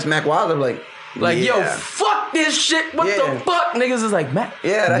be like, that's Mac Wild. I'm like, yo, fuck this shit. What the fuck? Niggas is like, Mac.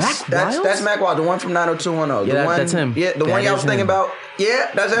 Yeah, that's Mac Wild, the one from 90210. Yeah, that's him. Yeah, the one y'all was thinking about.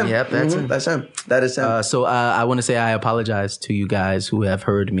 Yeah, that's him. Yep, that's him. That's him. That is him. So I want to say I apologize to you guys who have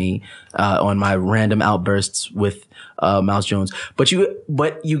heard me on my random outbursts with Mouse Jones. But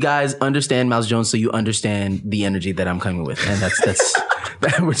you guys understand Mouse Jones, so you understand the energy that I'm coming with, and that's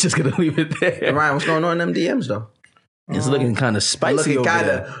we're just gonna leave it there. Hey, Ryan, what's going on in them DMs though? It's looking kind of spicy over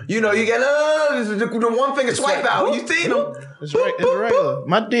there. You know, you get the one finger swipe out. You seen them? It's regular.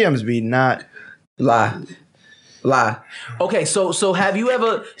 My DMs be not lie. Okay, so have you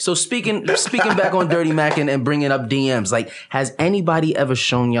ever? So speaking back on Dirty Mac and bringing up DMs, like, has anybody ever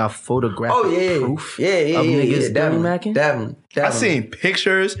shown y'all photographic proof? Yeah, of niggas Dirty Macking? Definitely. I seen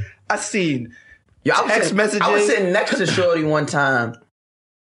pictures. I seen text messages. I was sitting next to Shorty one time.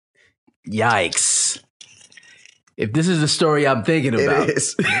 Yikes! If this is the story I'm thinking about, it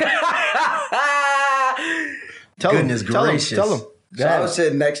is. Goodness gracious! Tell him. So I was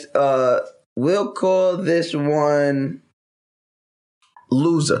sitting next. We'll call this one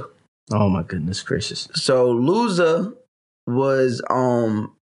Loser. Oh my goodness gracious! So Loser was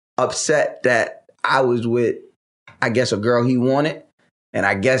upset that I was with, I guess, a girl he wanted. And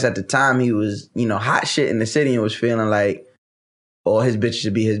I guess at the time he was, hot shit in the city and was feeling like all his bitches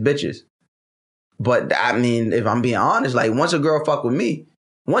should be his bitches. But I mean, if I'm being honest, like once a girl fuck with me,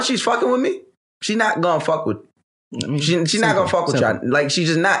 once she's fucking with me, she not gonna fuck with, she's not gonna fuck with y'all. Like she's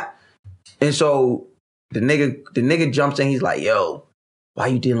just not. And so the nigga jumps in, he's like, yo, why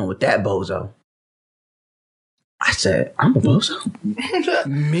you dealing with that bozo? I said, I'm a bozo?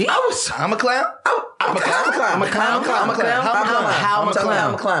 Me? I'm a clown? I'm a clown.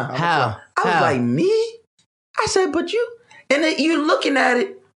 How? I was like, me? I said, but you, and then you're looking at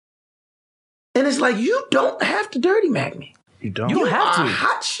it, and it's like, you don't have to dirty Mac me. You don't. You have to.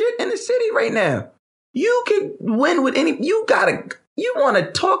 Hot shit in the city right now. You can win with any, you want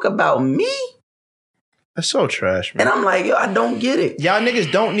to talk about me? That's so trash, man. And I'm like, yo, I don't get it. Y'all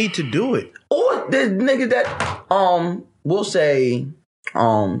niggas don't need to do it. Or there's niggas that, we'll say,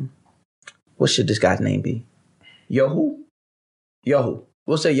 what should this guy's name be? Yohu?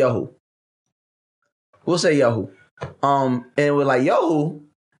 We'll say Yohu. And it was like, Yohu,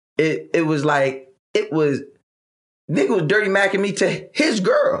 it was like, nigga was dirty macking me to his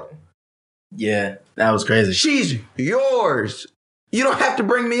girl. Yeah, that was crazy. She's yours. You don't have to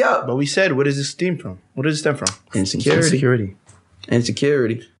bring me up. But we said, where does this stem from? Where does it stem from? Insecurity.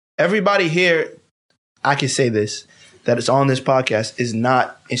 Everybody here, I can say this, that is on this podcast is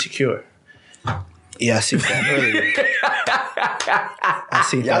not insecure. Yeah, I see that earlier.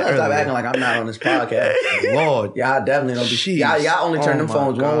 Y'all gotta stop acting like I'm not on this podcast. Lord. Y'all definitely don't be. Y'all only turn them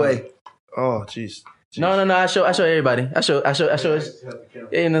phones one way. Oh, jeez. No. I show everybody. I show. Yeah,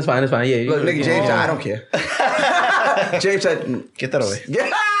 that's fine. Yeah. Look, nigga, James, I don't care. James said, get that away.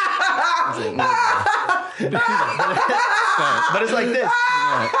 But it's like this.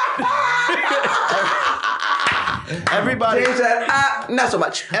 Everybody, James said, not so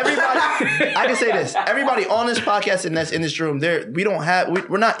much. Everybody, I can say this. Everybody on this podcast and that's in this room,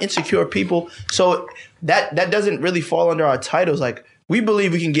 we're not insecure people. So that doesn't really fall under our titles. Like, we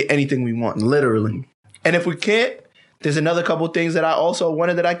believe we can get anything we want, literally. And if we can't, there's another couple things that I also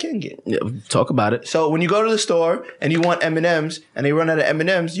wanted that I can get. Yeah, talk about it. So when you go to the store and you want M&Ms and they run out of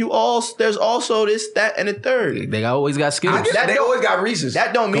M&Ms, there's also this, that, and a third. They always got Skittles. They always got Reese's.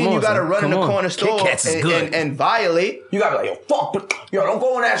 That don't mean you got to run in the corner store and violate. You got to be like, yo, fuck, don't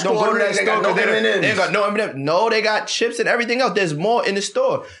go in that store. Don't go to that store. They ain't got no M&Ms. No, they got chips and everything else. There's more in the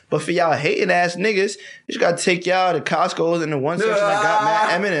store. But for y'all hating ass niggas, you just got to take y'all to Costco's in the one section that got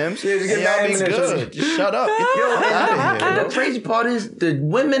mad M&Ms. Yeah, and y'all be good. Just shut up. The crazy part is the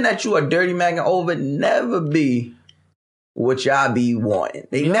women that you are dirty macking over never be what y'all be wanting.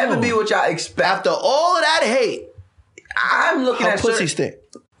 They never be what y'all expect. After all of that hate, I'm looking at pussy stink.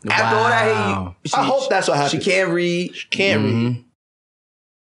 After all that hate, I hope that's what happens. She can't read. Read.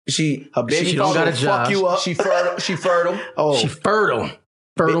 Her baby father will fuck you up. She fertile. Oh, she fertile.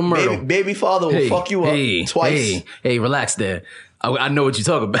 Fertile myrtle. Baby father will fuck you up twice. Hey, relax there. I know what you're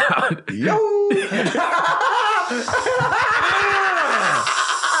talking about. Yo.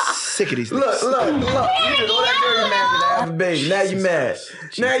 Sick of these Look. things. You did all that dirty macking, baby. Now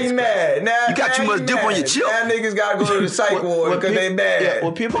you mad. Now you got too much dip on your chip. Now niggas gotta go to the psych ward because they bad. Yeah,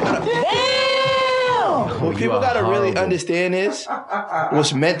 what people gotta really understand is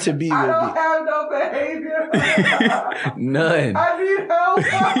what's meant to be will be. I don't have no behavior. None. I need help.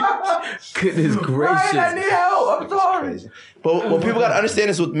 Goodness gracious. I need help. I'm sorry. But what people gotta understand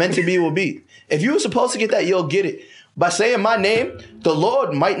is what's meant to be will be. If you were supposed to get that, you'll get it. By saying my name, the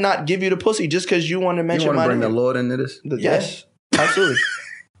Lord might not give you the pussy just because you want to mention my name. You want to bring the Lord into this? Yes. Absolutely.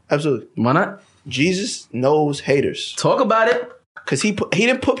 Absolutely. Why not? Jesus knows haters. Talk about it. Because he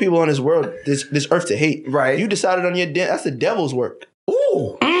didn't put people on this world, this earth to hate. Right. You decided on your that's the devil's work.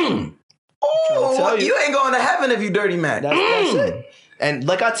 Ooh. Oh, you ain't going to heaven if you dirty Mac. That's it. And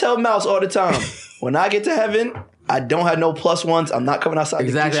like I tell Mouse all the time, when I get to heaven, I don't have no plus ones. I'm not coming outside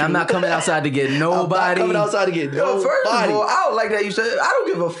exactly. to get you. I'm not coming outside to get nobody. I'm not coming outside to get nobody. First of all, I don't like that you said, I don't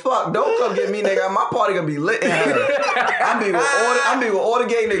give a fuck. Don't come get me, nigga. My party gonna be lit in here. I'm be with all the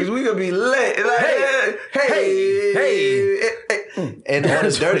gay niggas. We gonna be lit. Like, hey. And all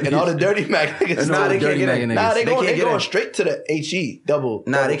the dirty Mac niggas. Nah, they can't get in. Nah, they going straight to the HE double.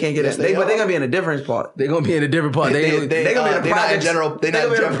 Nah, they can't get in. But they gonna be in a different part. They gonna be in a different part. They gonna be in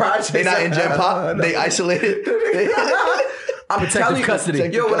a project. They not in Gen Pop. They isolated. I'm telling you, custody.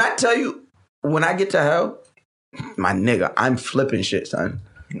 Yo, when I tell you, when I get to hell, my nigga, I'm flipping shit, son.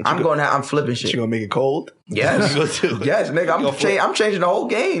 I'm flipping shit. You gonna make it cold? Yes. Yes, nigga. I'm changing the whole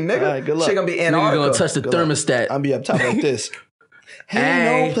game, nigga. All right, good luck. Shit gonna be Antarctica. You're gonna touch the thermostat. I'm be up top like this.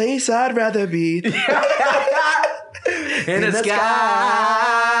 Ain't no place I'd rather be. In the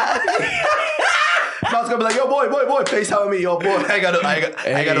sky. I was gonna be like, yo, boy, FaceTime me, yo, boy. I ain't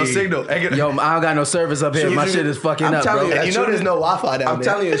got no signal. Yo, I don't got no service up here. My shit is fucking up, bro. You know there's no Wi-Fi down there. I'm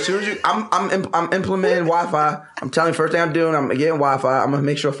telling you, as soon as I'm implementing Wi-Fi. I'm telling you, first thing I'm doing, I'm getting Wi-Fi. I'm gonna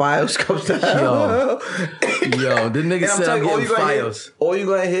make sure Fios comes down. Yo, the nigga said I'm getting Fios. All you're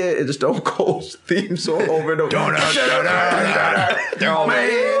gonna hear is the Stone Cold theme song over and over. Man, this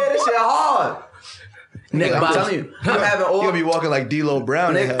shit hard. Nigga, I'm telling you, I'm having all. You're gonna be walking like D-Lo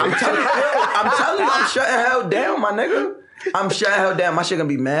Brown. Nigga, I'm telling you, I'm shutting hell down, my nigga. I'm shutting hell down. My shit gonna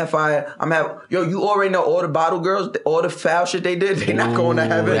be mad fire. You already know all the bottle girls, all the foul shit they did. They not going to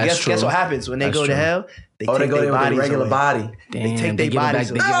heaven. Guess what happens when they go to hell? They take their bodies regular away. body. They take their bodies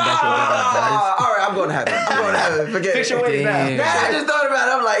away. All right, I'm going to heaven. Forget Fix your it. ways now. I just thought about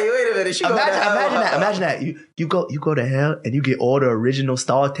it. I'm like, wait a minute. She Imagine that. You go to hell and you get all the original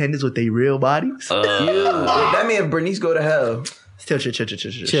star attendants with their real bodies. That means Bernice go to hell. Chill. She's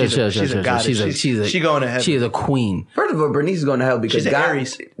a goddess. She going to heaven. She is a queen. First of all, Bernice is going to hell because she's an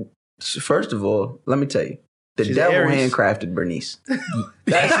Aries. First of all, let me tell you. The She's devil Aries. handcrafted Bernice.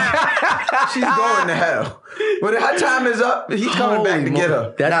 She's going to hell. When her time is up, he's coming back to get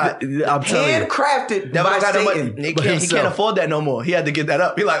her. I'm telling you. Handcrafted Devil by got no money. Satan. He can't afford that no more. He had to get that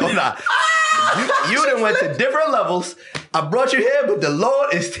up. He like, oh nah. You done went to different levels. I brought you here, but the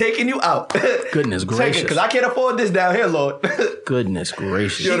Lord is taking you out. Goodness gracious. Because I can't afford this down here, Lord. Goodness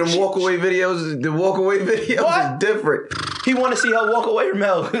gracious. Yo, the walkaway videos is different. He want to see her walk away from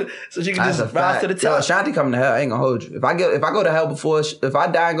hell so she can That's just a rise fact. to the Yo, top. Ashanti coming to hell. I ain't gonna hold you. If I go to hell if I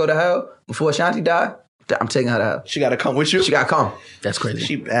die and go to hell before Ashanti die, I'm taking her to hell. She got to come with you. She gotta come. That's crazy.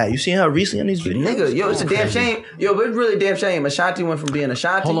 She bad. You seen her recently on these videos? Nigga, yo, it's a damn shame. Yo, but it's really a damn shame. Ashanti went from being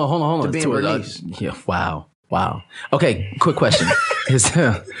Ashanti Hold on. to being Bernice. Yeah, wow. Okay, quick question. Is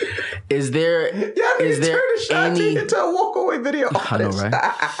there any into a walkaway video? I know,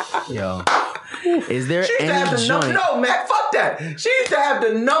 right? Yo. Is there She used to have any the joint? no, Mac, fuck that. She used to have the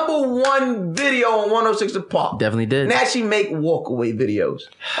 #1 video on 106 & Park. Definitely did. Now she make walkaway videos.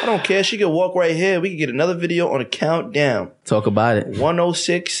 I don't care. She could walk right here. We could get another video on a countdown. Talk about it.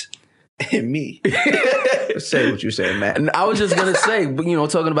 106 and me. Say what you saying, Matt. And I was just gonna say,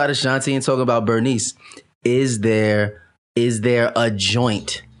 talking about Ashanti and talking about Bernice, is there a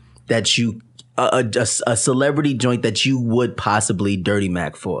joint that you a celebrity joint that you would possibly Dirty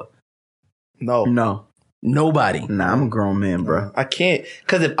Mac for? No. Nobody. Nah, I'm a grown man, bro. I can't.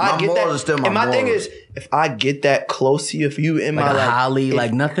 Because if I My get morals that. are still my and my thing morals. is, if I get that close to you, if you in Like my a Holly, if-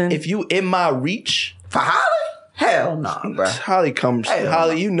 like nothing? If you in my reach, For Holly? Hell no, bro. Holly comes. Hell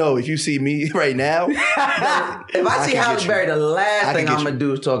Holly, no. you know if you see me right now. If I see can Halle get you. Berry, the last I thing can I'm get gonna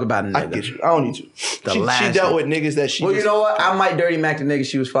do is talk about a nigga. I can get you. I don't need to. The She last dealt thing. with niggas that she Well, just, you know what? I might Dirty Mac the nigga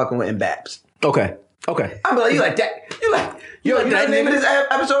she was fucking with in Babs. Okay. I'm like, you like that? You like like know that the name of nigga? this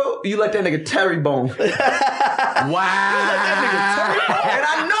episode? You like that nigga Terry Bone. And Wow.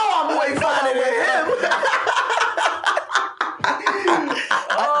 I know I'm way finer than him.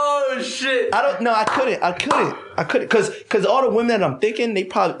 Oh shit. I don't know. I couldn't. Because all the women that I'm thinking, they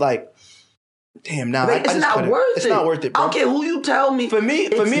probably like, damn, nah. Like, I it's just not couldn't. worth it. It's not worth it, I bro. don't care who you tell me. For me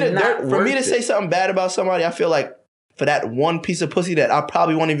to say say something bad about somebody, I feel like for that one piece of pussy that I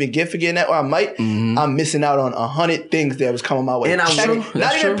probably won't even get for getting that, or I might, I'm missing out on 100 things that was coming my way. And I'm Check- true. not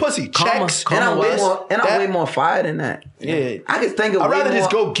That's even true. pussy. Karma. Checks. And I'm way this, more. And I'm that. way more fire than that. Yeah. I can think of. I'd way rather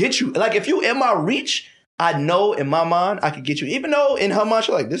just more- go get you. Like if you in my reach, I know in my mind I could get you. Even though in her mind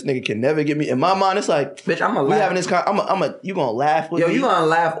she's like, this nigga can never get me. In my mind, it's like, Bitch, I'm a we laugh. having this you gonna laugh with Yo, me? you gonna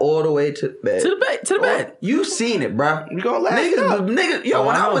laugh all the way to bed. To the bed. You seen it, bro. You gonna laugh? Niggas, yo, Oh,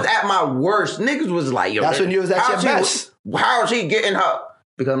 when I I know. was at my worst, niggas was like, yo, That's when you was at your best. How is he getting her?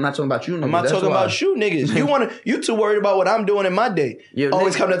 Because I'm not talking about you, niggas. I'm not That's talking why. about you niggas. You too worried about what I'm doing in my day. Yeah,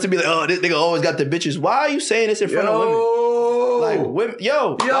 always nigga. coming up to me like, oh, this nigga always got the bitches. Why are you saying this in front of women? Like, women,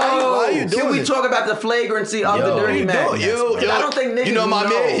 why are you doing Can we this? talk about the flagrancy of the Yo, dirty you man? I don't think niggas You know my know.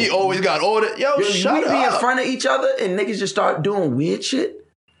 man, he always got all the, yo, shut we be in up. front of each other and niggas just start doing weird shit.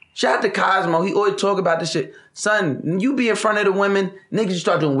 Shout out to Cosmo. He always talk about this shit. Son, you be in front of the women, niggas just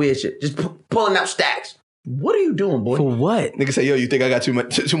start doing weird shit. Just pulling out stacks. What are you doing, boy? For what? Nigga say, yo, you think I got too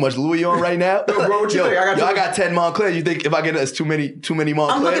much Louis on right now? Yo, bro, what you think? I got 10 Montclair. You think if I get us too many Montclair?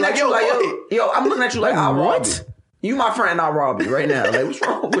 I'm looking at you like, boy. yo, I'm looking at you like, I'll rob What? you. You my friend, I'll rob you right now. Like, what's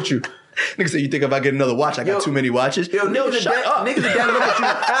wrong with you? Nigga said, you think if I get another watch, I got too many watches? Yo, niggas shut up. Niggas are down look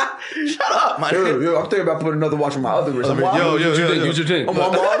at you. Shut up, my nigga. Yo, I'm thinking about putting another watch on my other wrist. Yo, What you think? I'm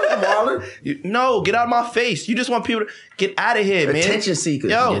Marlon. No, get out of my face. You just want people to get out of here, man. Attention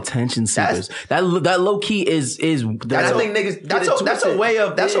seekers. Yo, Attention seekers. That low key is. I think niggas. That's a way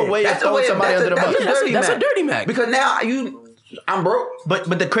of throwing somebody under the bus. That's a dirty Mac. Because now I'm broke.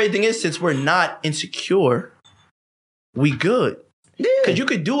 But the crazy thing is, since we're not insecure, we good. Yeah. Because you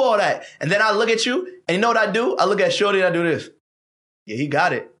could do all that. And then I look at you, and you know what I do? I look at Shorty and I do this. Yeah, he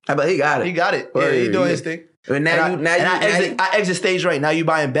got it. How about he got it? He got it. Yeah, he doing his thing. And I exit stage right. Now you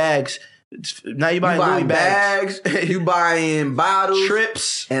buying bags. Now you buying Louis bags. You buying bottles.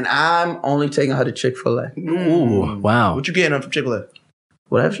 Trips. And I'm only taking her to Chick-fil-A. Ooh, wow. What you getting from Chick-fil-A?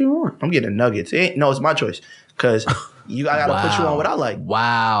 Whatever you want. I'm getting nuggets. It's my choice. Because I got to put you on what I like.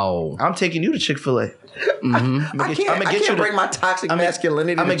 Wow. I'm taking you to Chick-fil-A. I can't bring my toxic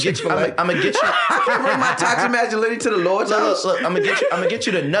masculinity to Chick-fil-A. I'm gonna get you. I can't bring my toxic masculinity to the Lord's house. Look, I'm gonna get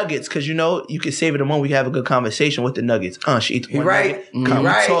you the nuggets because you can save it a moment. We can have a good conversation with the nuggets. She eats one nugget. We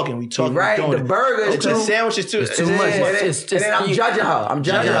talking. We right. The burgers, the sandwiches too. It's too much. And then I'm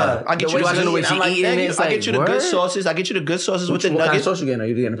judging her. I get you the way she eating. I get you the good sauces. I get you the good sauces with the nuggets. What kind of sauce you getting? Are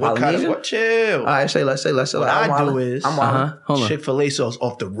you getting Polynesian? Chill. All right, let's say. What I do is hold on. Chick-fil-A sauce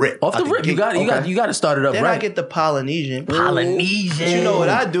off the rip. Off the rip. You got to start it up then right. I get the Polynesian. Polynesian. But you know what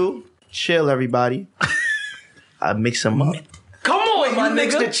I do? Chill, everybody. I mix them up. Come on, my You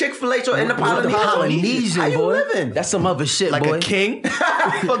mix nigga. the Chick-fil-A and the Polynesian, Polynesian. How you boy. living? That's some other shit, Like boy. a king?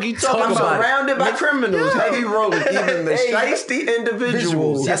 Fuck you talking I'm about? surrounded by criminals, heavy rollers, even the Hey. shiesty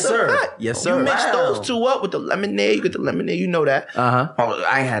individuals. Yes, sir. Yes, sir. You mix Wow. those two up with the lemonade. You get the lemonade. You know that. Uh-huh. Oh,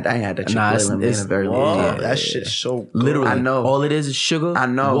 I ain't had that Nah, Chick-fil-A lemonade in a very long Oh, time. that shit's so good. Literally. I know. All it is sugar, I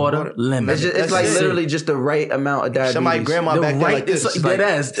know. water, lemon. It's like it. literally just the right amount of diabetes. Somebody grandma The back there right- like this. it's It's like- like-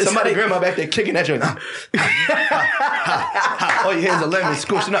 dead ass. It's Somebody like- grandma back there kicking that joint. Oh, your hands are lemon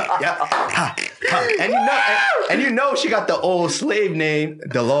squishing up. Yeah. And you know she got the old slave name,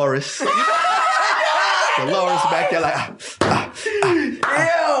 Dolores. Dolores back there like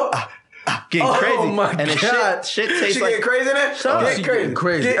getting crazy. my and the God. shit tastes She like get crazy in it? up. Get She crazy. getting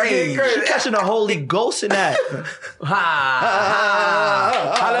crazy. Get Hey, crazy. She catching the Holy Ghost in that.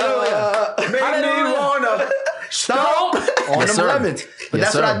 Hallelujah. Make me wanna Stomp on Yes, them sir. lemons. But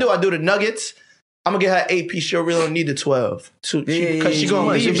Yes, that's what sir. I do. I do the nuggets. I'm gonna get her 8-piece. She really don't need the 12. Because she gonna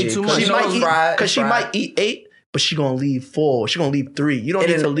much. leave. It'd be too much. She might eat. Fried, Because she fried. might eat 8, but she gonna leave 4. She gonna leave 3. You don't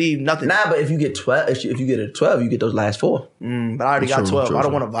And need then- to leave nothing. Nah, but if you get 12, if you get a 12, you get those last 4. But I already got True, 12. true, I don't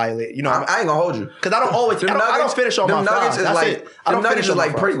true. want to violate. You know, I ain't gonna hold you. because I don't always. I don't finish on my them nuggets fries. is That's like it. I don't them finish nuggets on is my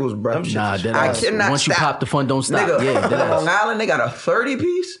like fries. Pringles, bro. Them shit- Nah, dead I ass. cannot Once you stop. pop, the fun don't stop. Nigga, Yeah, dead Long ass. Island, they got a 30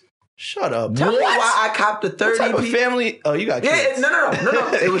 piece. Shut up. Tell me why I copped the What 30 type of piece. family? Oh, you got Yeah, kids. no.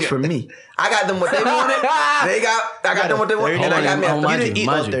 It was for me. I got them what they wanted. I got them what they wanted, and I got me a You 30. didn't eat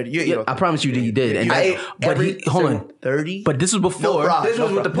all 30. You ate all I promise you that you did. And I ate but every hold on. single 30. But this was before. fries. This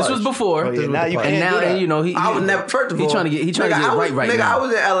was with the This was punch. before. Oh, yeah, now you and can't now do that. you know he. I was never. First of all, he trying to get I it was, right nigga, now. I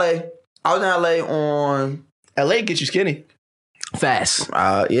was in LA. I was in LA on. LA get you skinny. Fast.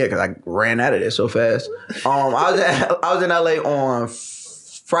 Yeah, because I ran out of there so fast. I was in LA on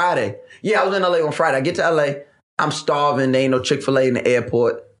Friday. Yeah, I was in LA on Friday. I get to LA. I'm starving. There ain't no Chick-fil-A in the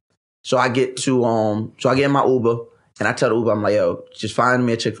airport. So I get to so I get in my Uber and I tell the Uber, I'm like, yo, just find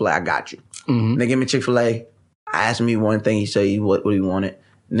me a Chick-fil-A. I got you. Mm-hmm. And they give me Chick-fil-A. I asked me one thing. He said, what he wanted.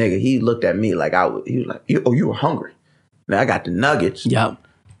 Nigga, he looked at me like he was like, oh, you were hungry. Now I got the nuggets. Yep.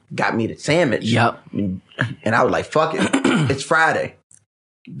 Got me the sandwich. Yep. And I was like, fuck it. It's Friday.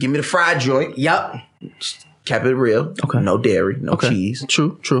 Give me the fried joint. Yep. Kept it real. Okay. No dairy, no cheese.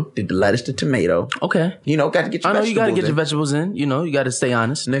 True. Did the lettuce, the tomato. Okay. You know, got to get your I know vegetables you got to get in. your vegetables in. You know, you got to stay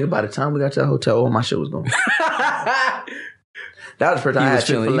honest. Nigga, by the time we got to the hotel, all my shit was gone. That was the first time I had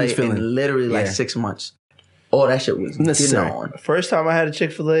Chick-fil-A in literally like 6 months. Oh, that shit was getting on. First time I had a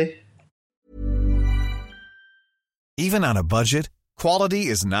Chick-fil-A. Even on a budget, quality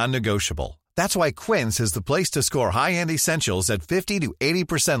is non-negotiable. That's why Quince is the place to score high-end essentials at 50 to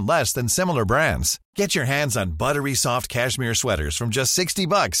 80% less than similar brands. Get your hands on buttery soft cashmere sweaters from just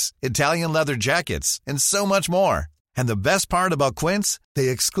 $60, Italian leather jackets, and so much more. And the best part about Quince, they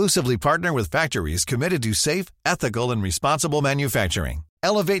exclusively partner with factories committed to safe, ethical, and responsible manufacturing.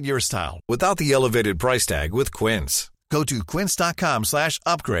 Elevate your style without the elevated price tag with Quince. Go to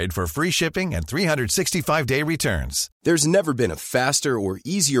quince.com/upgrade for free shipping and 365-day returns. There's never been a faster or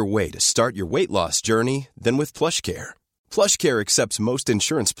easier way to start your weight loss journey than with PlushCare. PlushCare accepts most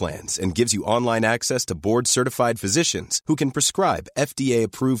insurance plans and gives you online access to board-certified physicians who can prescribe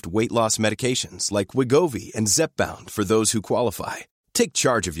FDA-approved weight loss medications like Wegovy and Zepbound for those who qualify. Take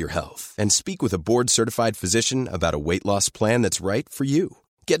charge of your health and speak with a board-certified physician about a weight loss plan that's right for you.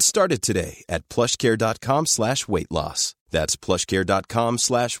 Get started today at plushcare.com/weight-loss. That's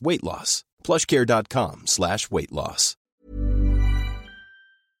plushcare.com/weight-loss. plushcare.com/weight-loss.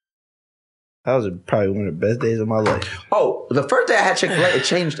 That was probably one of the best days of my life. Oh, the first day I had Chick-fil-A, it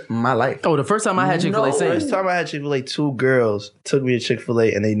changed my life. Oh, the first time I had Chick-fil-A, same. First time I had Chick-fil-A, 2 girls took me to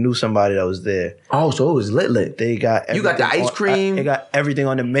Chick-fil-A and they knew somebody that was there. Oh, so it was lit. They got You got the ice cream? They got everything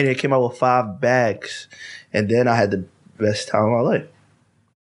on the menu. It came out with 5 bags. And then I had the best time of my life.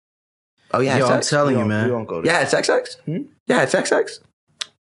 Oh, yeah, Yo, I'm sex? telling you, We man. don't go to Yeah, sex? Yeah, sex.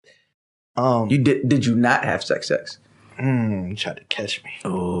 You did you not have sex? You tried to catch me.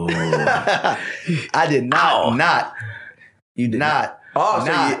 Oh. I did not. You did not. Oh, so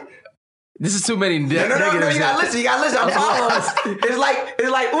not. This is too many No, negatives. you gotta listen. I'm following. It's like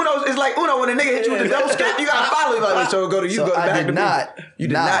Uno when a nigga hit you with the double skip. You gotta follow. You like, so go to you. So go I back did to not. me. You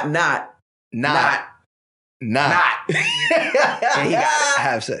did not. And he got to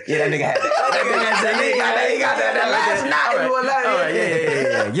have sex. Yeah, that nigga had that. He got that. That last knot.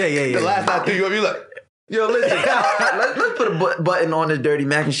 Yeah. The last night threw you up. You like, Yo, listen. Let's put a button on this dirty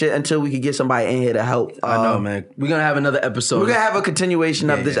Mac and shit until we can get somebody in here to help. I know, man. We're gonna have another episode. We're gonna have a continuation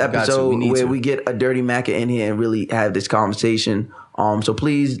of this episode where we get a dirty Mac in here and really have this conversation. So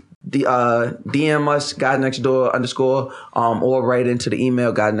please DM us, guysnextdoor _, or write into the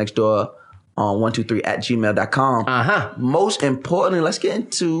email guysnextdoor 123@gmail.com. Most importantly, let's get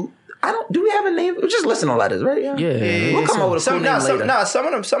into. Do we have a name? We just listen to letters, right? Yeah. We'll come up with a cool name later. Some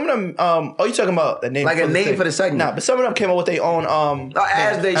of them. Oh, you talking about the name? Like a name for the segment? Nah, but some of them came up with their own.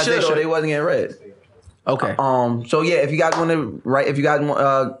 As they should, or they wasn't getting read. Okay. So yeah, if you guys want to write, if you guys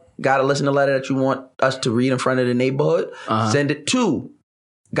got a listener letter that you want us to read in front of the neighborhood, send it to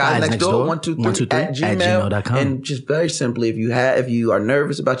guysnextdoor 123@gmail.com. And just very simply, if you are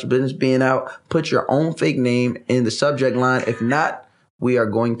nervous about your business being out, put your own fake name in the subject line. If not, we are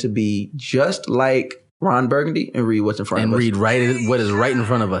going to be just like Ron Burgundy and read what's in front of us. And read what is right in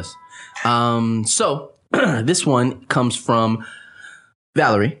front of us. So this one comes from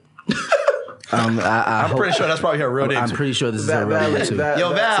Valerie. I'm pretty sure that's probably her real name. I'm pretty sure this is her real name too.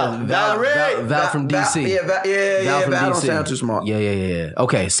 Valerie. Val from DC. Val from DC. DC. Don't sound too smart. Yeah.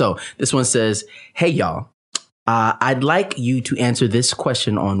 Okay, so this one says, "Hey y'all, I'd like you to answer this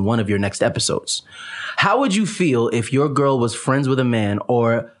question on one of your next episodes. How would you feel if your girl was friends with a man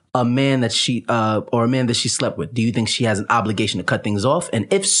or a man that she slept with? Do you think she has an obligation to cut things off? And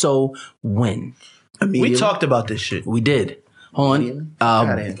if so, when?" We talked about this shit. We did. Hold on.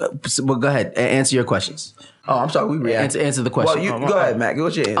 Well, go ahead. Answer your questions. Oh, I'm sorry. We reacted. Answer the question. Well, go ahead, Mac.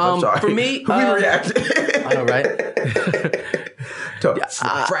 What's your answer? I'm sorry. For me, we reacted. I know, right?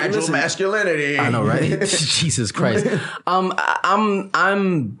 Fragile masculinity. I know, right? Jesus Christ. I'm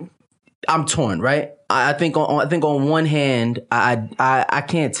torn, right? I think on one hand, I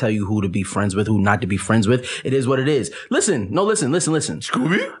can't tell you who to be friends with, who not to be friends with. It is what it is. Listen.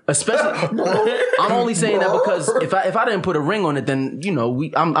 Scooby? Especially, I'm only saying that because if I didn't put a ring on it, then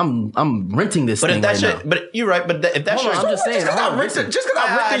I'm renting this thing right now. But you're right. But if that's I'm just saying. Just because I rent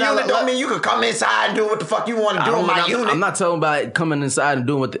the unit don't mean you can come inside and do what the fuck you want to do in my unit. I'm not talking about coming inside and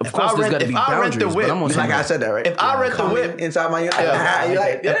doing what. Of course, there's got to be boundaries. But I'm on like I said that, right? If I rent the whip inside my unit,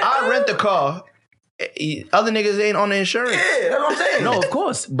 if I rent the car, other niggas ain't on the insurance. Yeah, that's what I'm saying. No, of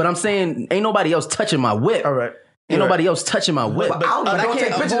course. But I'm saying ain't nobody else touching my whip. All right. Ain't nobody else touching my whip. But don't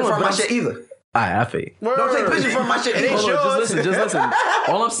take pictures from my shit either. All right, I feel you. Don't take pictures from my shit either. Just listen.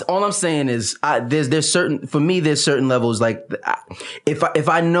 All I'm saying is there's certain levels. Like if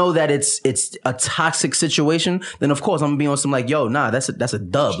I know that it's a toxic situation, then of course I'm gonna be on some like, yo, nah, that's a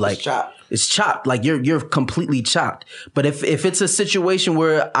dub. Like it's chopped. Like you're completely chopped. But if it's a situation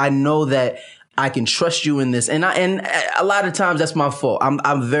where I know that I can trust you in this, and a lot of times that's my fault.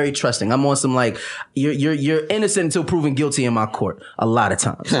 I'm very trusting. I'm on some like you're innocent until proven guilty in my court. A lot of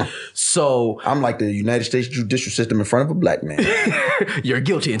times, so I'm like the United States judicial system in front of a black man. You're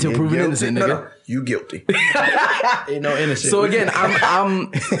guilty until proven innocent, nigga. No, you guilty. Ain't no innocent. So again, I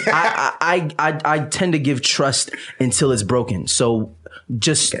tend to give trust until it's broken. So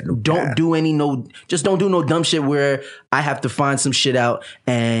just don't do no dumb shit where I have to find some shit out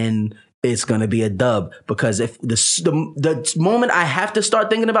and it's gonna be a dub, because if the moment I have to start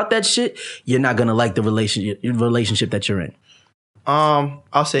thinking about that shit, you're not gonna like the relationship that you're in.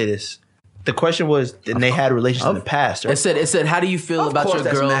 I'll say this. The question was, they had relations in the past, right? It said, how do you feel about your girl?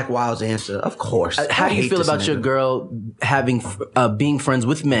 Of course, that's Mac Wild's answer. Of course. How do you feel about your girl being friends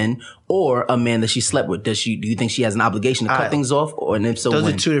with men or a man that she slept with? Do you think she has an obligation to cut things off, and if so, those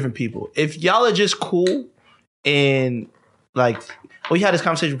when? are two different people. If y'all are just cool and like, well, you had this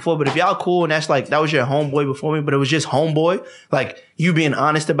conversation before, but if y'all cool and that's like, that was your homeboy before me, but it was just homeboy, like you being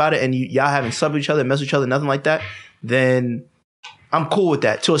honest about it and y'all haven't subbed each other, messed with each other, nothing like that, then I'm cool with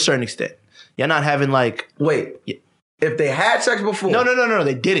that to a certain extent. You're not having like... Wait, if they had sex before... No,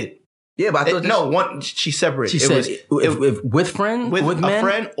 they didn't. Yeah, but I thought she separated. She said if with friend, with a men,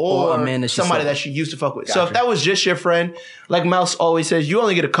 friend or a man that somebody that she used to fuck with. So if that was just your friend, like Mouse always says, you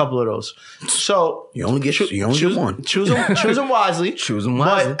only get a couple of those. So you only get one. Choose them wisely. Choose them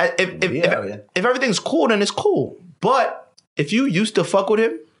wisely. But if everything's cool, then it's cool. But if you used to fuck with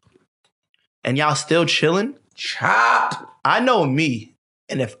him and y'all still chilling, chopped. I know me.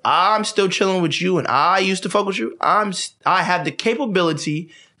 And if I'm still chilling with you and I used to fuck with you, I have the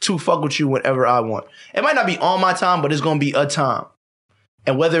capability to fuck with you whenever I want. It might not be on my time, but it's going to be a time.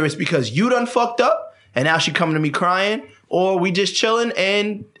 And whether it's because you done fucked up and now she coming to me crying, or we just chilling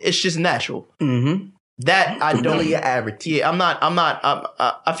and it's just natural. Mm-hmm. That I don't. Really average. Yeah,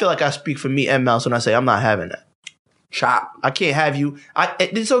 I feel like I speak for me and Mouse when I say I'm not having that. Chop. I can't have you.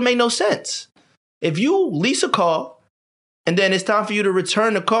 This doesn't make no sense. If you lease a car and then it's time for you to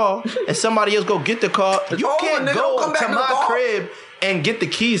return the car and somebody else go get the car, you can't go to my crib and get the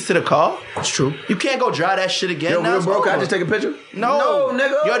keys to the car. It's true. You can't go drive that shit again. Yo, real bro, can I just take a picture? No,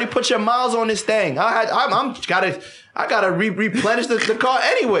 nigga. You already put your miles on this thing. I gotta replenish the car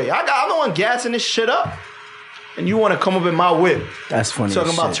anyway. I'm the one gassing this shit up, and you want to come up in my whip? That's funny.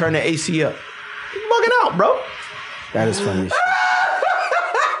 Talking about turning the AC up. You bugging out, bro. That is funny.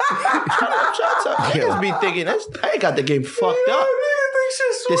 I'm trying to tell you. Niggas be thinking I ain't got the game fucked up.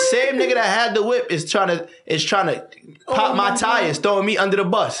 The same nigga that had the whip is trying to pop my tires, throwing me under the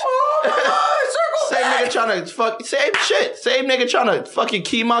bus. Same nigga trying to fuck, same shit. Same nigga trying to fucking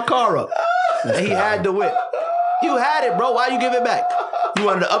key my car up. And he had the whip. You had it, bro. Why you give it back? You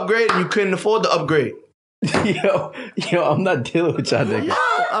wanted to upgrade and you couldn't afford the upgrade. Yo, I'm not dealing with y'all niggas.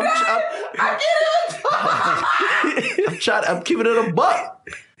 I'm keeping it a buck.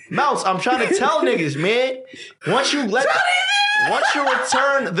 Mouse, I'm trying to tell niggas, man. Once you return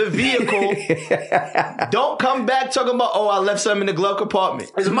the vehicle, don't come back talking about, I left something in the glove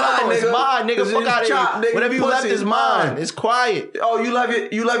compartment. It's mine, nigga. It's mine, nigga. Fuck out of here. Nigga, whatever you left is mine. It's quiet. Oh, you love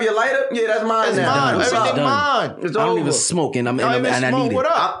your lighter? Yeah, that's mine. It's now. mine. Everything's mine. It's I don't over. even smoke, and I need it. What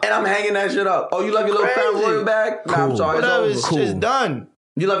up? And I'm hanging that shit up. Oh, you love your little Crown Royal bag? Cool. Nah, I'm sorry. Whatever. It's over. It's done.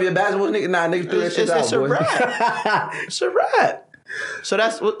 You love your basketball, nigga? Nah, niggas threw that shit out, It's a boy. wrap. It's a wrap. So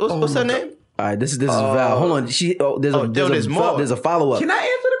that's what's her name? All right, this is Val. Hold on. There's more. There's a follow up. Can I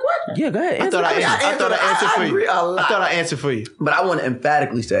answer the question? Yeah, go ahead. I thought I answered for you. I thought I answered for you. But I want to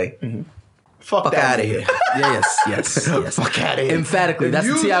emphatically say, Fuck out of here. Yes. Fuck out of here. Emphatically. That's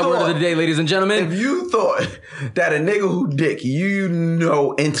the TI word of the day, ladies and gentlemen. If you thought that a nigga who dick you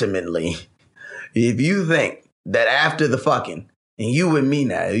know intimately, if you think that after the fucking, and you with me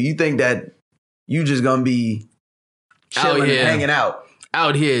now, you think that you just gonna be chilling and hanging out.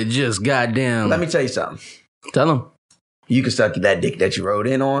 Out here just goddamn. Let me tell you something. Tell him. You can suck that dick that you rode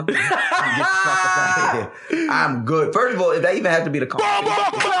in on. Get the fuck out of here. I'm good. First of all, if that even has to be the conversation,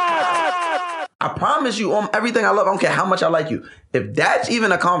 I promise you on everything I love, I don't care how much I like you. If that's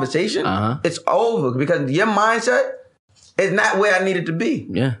even a conversation, it's over because your mindset is not where I need it to be.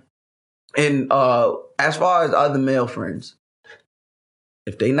 Yeah. And as far as other male friends,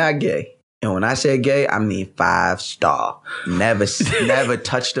 if they not gay, and when I say gay, I mean 5-star. Never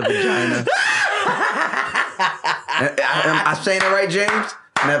touched a vagina. I'm saying it right, James?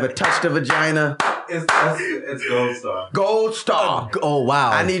 Never touched a vagina. It's gold star. Gold star. Oh,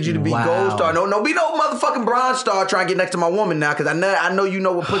 wow. I need you to be gold star. No, be no motherfucking bronze star trying to get next to my woman now, because I know you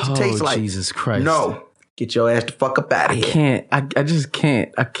know what pussy tastes like. Jesus Christ. No. Get your ass the fuck up out of here. I just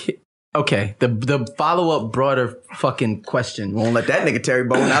can't. I can't. Okay, the follow-up broader fucking question. Won't let that nigga Terry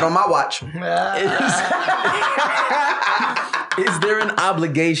Bone out on my watch. Is there an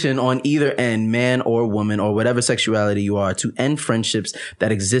obligation on either end, man or woman or whatever sexuality you are, to end friendships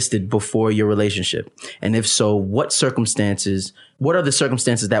that existed before your relationship? And if so, what are the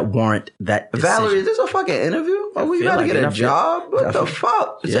circumstances that warrant that decision? Valerie, is this a fucking interview? Are we about to get a job? What the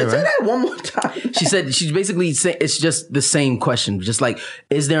fuck? Say that one more time. She said, she's basically saying it's just the same question. Just like,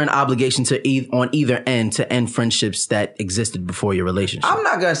 is there an obligation on either end to end friendships that existed before your relationship? I'm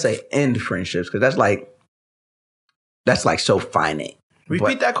not going to say end friendships because that's like so finite.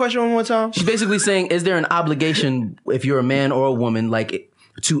 Repeat that question one more time. She's basically saying, is there an obligation if you're a man or a woman, like,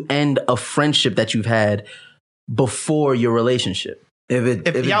 to end a friendship that you've had before your relationship? If it's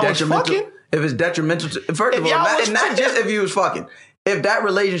detrimental to, first of all, not just if you was fucking. If that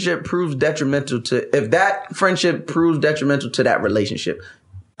relationship proves detrimental to, if that friendship proves detrimental to that relationship,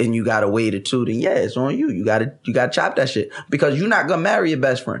 and you gotta weigh the two, then yeah, it's on you. You gotta chop that shit because you're not gonna marry your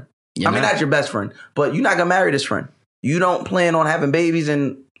best friend. Not your best friend, but you're not gonna marry this friend. You don't plan on having babies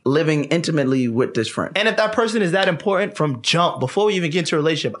and living intimately with this friend. And if that person is that important from jump, before we even get into a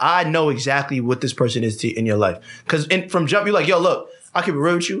relationship, I know exactly what this person is in your life. Because from jump, you're like, yo, look, I'll keep it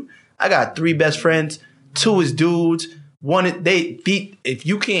real with you. I got 3 best friends. 2 is dudes. 1 is if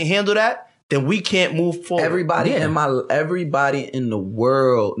you can't handle that, then we can't move forward. Everybody in the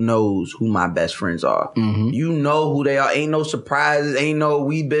world knows who my best friends are. Mm-hmm. You know who they are. Ain't no surprises. Ain't no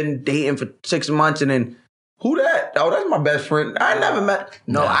we been dating for 6 months and then who that? Oh, that's my best friend. I never met.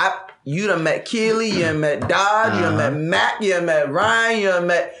 You done met Keely. You done met Dodge. You done met Matt. You done met Ryan. You done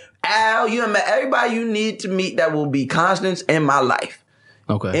met Al. You done met everybody you need to meet that will be constants in my life.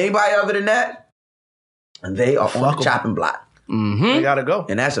 Okay. Anybody other than that, and they are on the chopping block. Mm-hmm. They gotta go.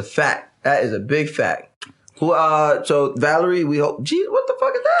 And that's a fact. That is a big fact. So Valerie, we hope. Geez, what the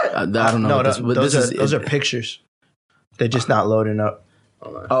fuck is that? I don't know. No, those are pictures. They're just not loading up.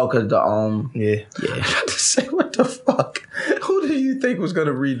 Oh, because yeah. I got to say, what the fuck? Who do you think was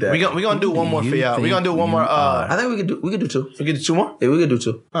gonna read that? We gonna do one more for y'all. We gonna do one more. I think we could do 2. We could do 2 more. Yeah, we could do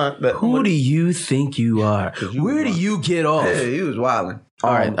 2. All right, but Who do you think you are? Where do you get off? Yeah, he was wilding.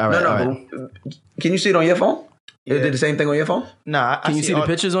 All right. Can you see it on your phone? Yeah. It did the same thing on your phone? Nah. Can you see the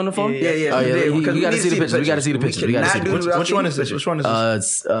pictures on the phone? Yeah. You gotta see the pictures. We gotta see the pictures. Which one is this? Which one is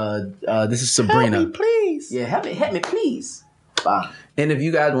this? This is Sabrina. Help me, please. Yeah, help me, please. Bye. And if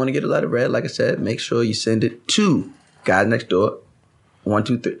you guys want to get a letter read, like I said, make sure you send it to Guys Next Door. 1,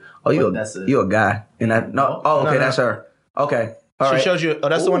 2, 3. Oh, you're a guy. And that's her. Okay. All right. Shows you. Oh,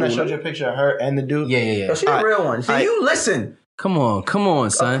 that's the one that showed you a picture of her and the dude. Yeah. Oh, she's a real one. See, you listen. Come on,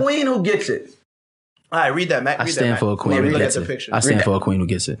 son. A queen who gets it. All right, read that, Mac. I stand for a queen who gets it. I stand for a queen who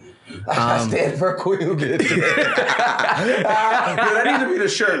gets it. I stand for a queen who gets it. Yo, that needs to be the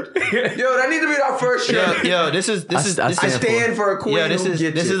shirt. Yo, that needs to be our first shirt. Yo, this is. I stand for a queen who gets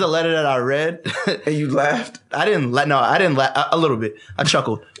it. This is a letter that I read. And you laughed? I didn't laugh. A little bit. I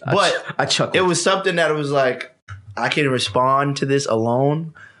chuckled. But I chuckled. It was something that was like, I can respond to this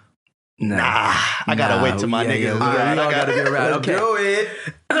alone. Nah, I gotta wait till my niggas. I gotta be around. Okay. Do it.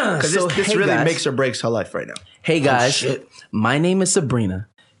 Because this really makes or breaks her life right now. Hey guys, my name is Sabrina,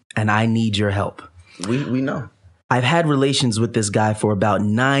 and I need your help. We know. I've had relations with this guy for about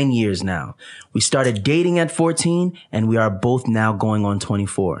 9 years now. We started dating at 14, and we are both now going on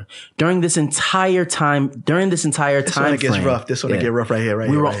 24. During this entire time frame, This one gets rough. This one get rough right here.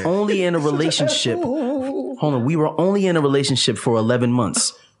 We were only in a relationship. Hold on, we were only in a relationship for 11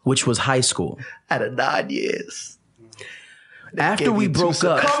 months, which was high school. Out of 9 years. After we broke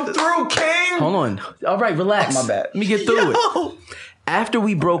up, come through, King. Hold on. All right, relax. My bad. Let me get through it. After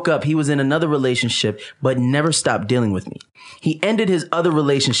we broke up, he was in another relationship, but never stopped dealing with me. He ended his other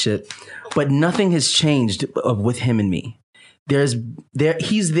relationship, but nothing has changed with him and me.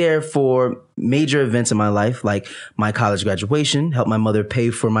 He's there for major events in my life, like my college graduation, helped my mother pay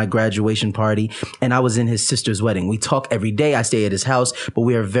for my graduation party, and I was in his sister's wedding. We talk every day. I stay at his house, but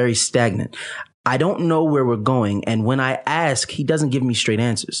we are very stagnant. I don't know where we're going, and when I ask, he doesn't give me straight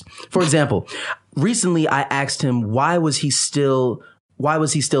answers. For example, recently I asked him why was he still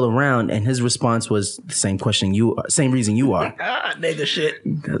around, and his response was the same reason you are. Nigga shit.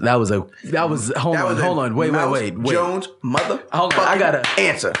 Hold on. Wait. Jones, mother. Hold on. I gotta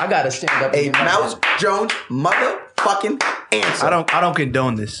answer. I gotta stand up. A Mouse Jones, motherfucking answer. I don't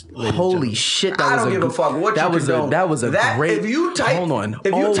condone this. Holy shit! I don't give a fuck what you condone. That was a great. If you type, hold on.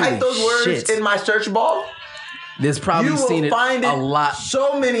 If you type those words in my search bar, there's probably seen it a lot.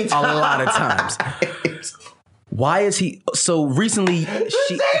 So many times. A lot of times. Why is he so recently?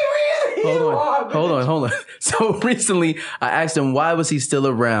 Hold on. So recently, I asked him why was he still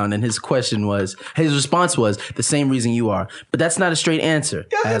around, and his response was the same reason you are. But that's not a straight answer,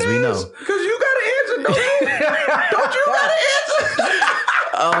 as we know. Because you got to answer. Don't you got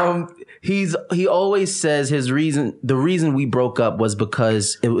to answer? He always says the reason we broke up was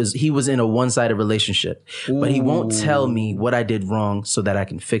because he was in a one-sided relationship, but he won't tell me what I did wrong so that I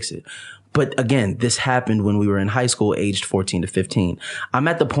can fix it. But again, this happened when we were in high school, aged 14 to 15. I'm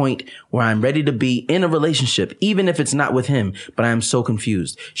at the point where I'm ready to be in a relationship, even if it's not with him, but I am so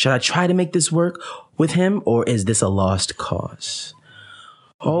confused. Should I try to make this work with him, or is this a lost cause?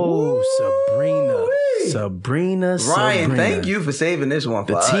 Oh, Sabrina. Ryan, thank you for saving this one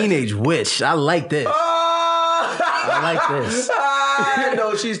for us. The teenage witch. I like this. I like this.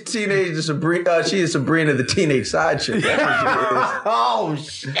 No, she's teenage Sabrina. She is Sabrina, the teenage side chick. Oh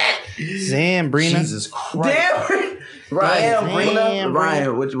shit, Zambrina. Jesus Christ. Damn,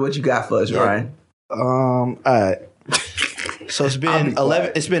 Ryan, what you got for us, Ryan? All right. So it's been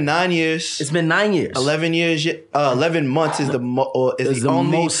 11. It's been 9 years. It's been 9 years. 11 years. 11 months is the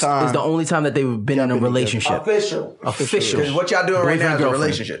only time. Is the only time that they've been in a relationship. Official. Because what y'all doing right now is a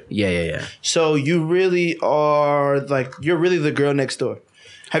relationship. Yeah. So you really are like you're really the girl next door.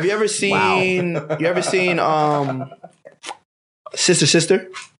 Have you ever seen? You ever seen Sister?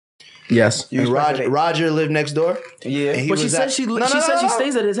 Yes. And Roger lived next door. Yeah. But she said she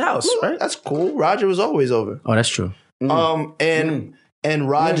stays at his house, right? That's cool. Roger was always over. Oh, that's true. And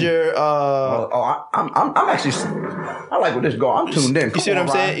Roger. I'm actually. I like where this go. I'm tuned in. You see what I'm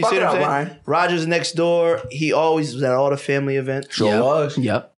saying? You see what I'm saying? Roger's next door. He always was at all the family events. Sure was.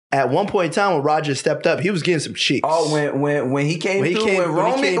 Yep. At one point in time, when Roger stepped up, he was getting some cheeks. Oh, when he came through,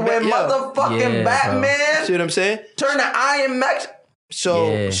 when motherfucking Batman. See what I'm saying? Turned the Iron Max.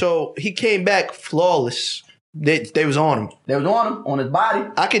 So he came back flawless. They was on him. They was on him, on his body.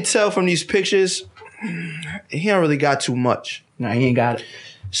 I could tell from these pictures, he don't really got too much. No, he ain't got it.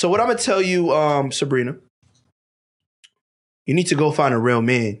 So what I'm gonna tell you, Sabrina, you need to go find a real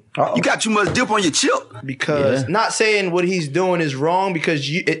man. Uh-oh. You got too much dip on your chip. Because not saying what he's doing is wrong, because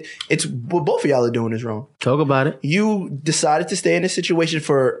it's what both of y'all are doing is wrong. Talk about it. You decided to stay in this situation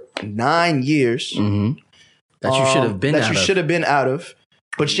for 9 years. Mm-hmm. That you should have been out of. That you should have been out of.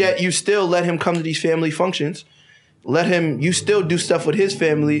 But yet you still let him come to these family functions. You still do stuff with his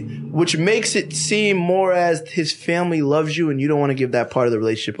family, which makes it seem more as his family loves you and you don't want to give that part of the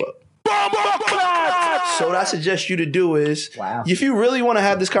relationship up. So what I suggest you to do is, if you really want to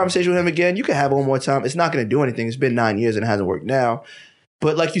have this conversation with him again, you can have it one more time. It's not going to do anything. It's been 9 years and it hasn't worked now.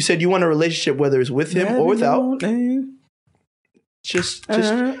 But like you said, you want a relationship, whether it's with him or without. Just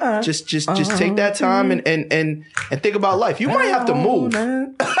take that time and think about life. You might have to move.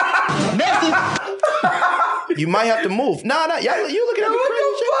 You might have to move. Nah, you looking at me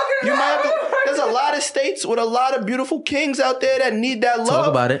crazy. You might have to. There's a lot of states with a lot of beautiful kings out there that need that love. Talk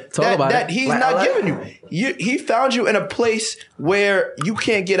about it. That he's not giving you. He found you in a place where you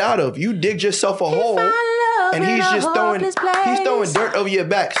can't get out of. You digged yourself a hole, and he's just throwing dirt over your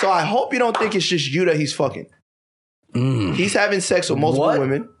back. So I hope you don't think it's just you that he's fucking. He's having sex with multiple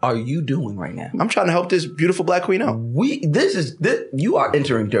women. What are you doing right now? I'm trying to help this beautiful black queen out. You are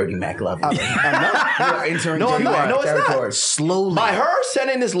entering Dirty Mac level. I'm not. You are entering Dirty Mac territory. Not. Slowly. By her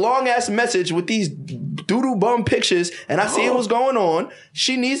sending this long ass message with these doodoo bum pictures, and I seeing what's going on,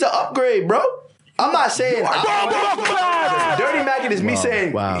 she needs an upgrade, bro. I'm not saying Dirty Mac is me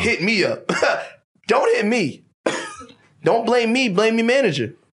saying hit me up. Don't hit me. Don't blame me. Blame me,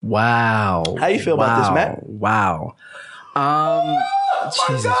 manager. Wow. How you feel about this, Matt? Wow.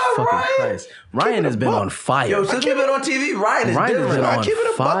 Jesus fucking Christ. Ryan has been on fire. Yo, since we've been on TV, Ryan has been on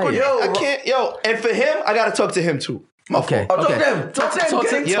fire. I can't, and for him, I gotta talk to him too. Okay. Talk to him. Talk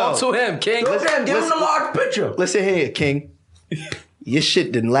to him, King. Give him the large picture. Listen here, King. Your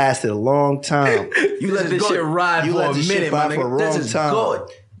shit didn't lasted a long time. You let this shit ride for a minute, man. For a long time. Good.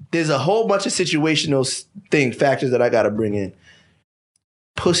 There's a whole bunch of situational factors that I gotta bring in.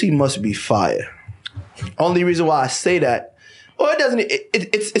 Pussy must be fire. Only reason why I say that, it doesn't.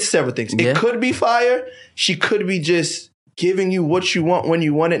 It's several things. It could be fire. She could be just giving you what you want when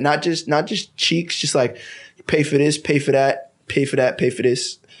you want it, not just cheeks. Just like pay for this, pay for that, pay for that, pay for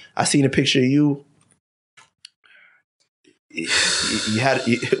this. I seen a picture of you. You had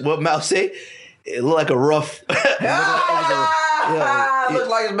what Mal say? It looked like a rough. Looks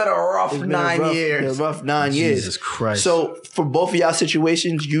like it's been a rough 9 years. A rough 9 years. Jesus Christ. So for both of y'all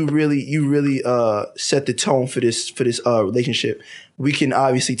situations, you really set the tone for this relationship. We can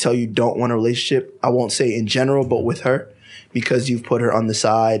obviously tell you don't want a relationship. I won't say in general, but with her, because you've put her on the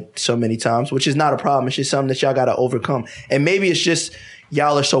side so many times, which is not a problem. It's just something that y'all got to overcome. And maybe it's just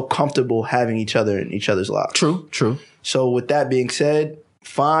y'all are so comfortable having each other in each other's lives. True. So with that being said,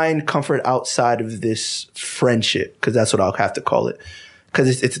 find comfort outside of this friendship, because that's what I'll have to call it.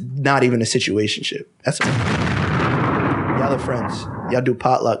 Because it's not even a situationship. Y'all are friends. Y'all do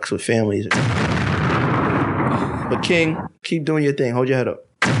potlucks with families. But King, keep doing your thing. Hold your head up.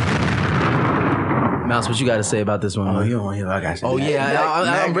 Mouse, what you got to say about this one? Oh, you don't hear what I got to say. Oh,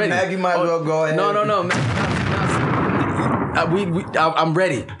 yeah, I'm ready. Maggie might as well go ahead. No. I'm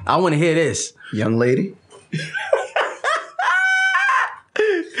ready. I want to hear this. Young lady.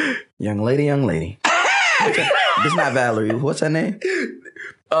 Young lady. This is not Valerie. What's her name?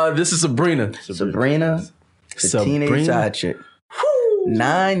 This is Sabrina. Sabrina. The teenage side chick.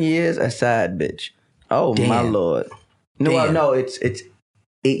 9 years a side bitch. Oh, damn. My Lord. No, it's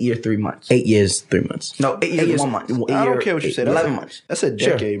 8 years, 3 months. 8 years, 3 months. No, 8 years, 1 month. I don't care what you said. 11 months. That's a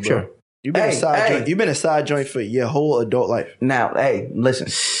decade, bro. Sure. You've been a side joint for your whole adult life. Now, hey, listen.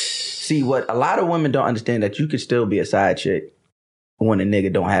 See, what a lot of women don't understand, that you could still be a side chick when a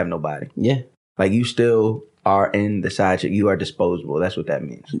nigga don't have nobody. Yeah. Like you still are in the side chick. You are disposable. That's what that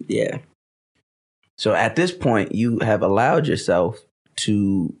means. Yeah. So at this point, you have allowed yourself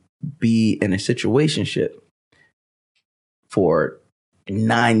to be in a situationship for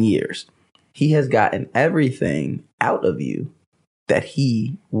 9 years. He has gotten everything out of you that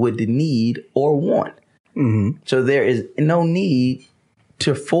he would need or want. Mm-hmm. So there is no need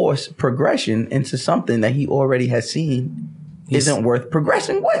to force progression into something that he already has seen isn't worth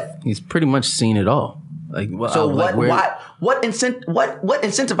progressing with. He's pretty much seen it all. Like, well, So like what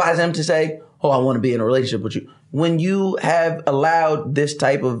incentivized him to say, "Oh, I want to be in a relationship with you"? When you have allowed this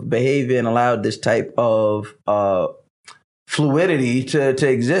type of behavior and allowed this type of fluidity to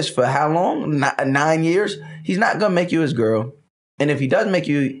exist for how long? 9 years. He's not gonna make you his girl, and if he does make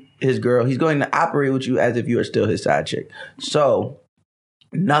you his girl, he's going to operate with you as if you are still his side chick. So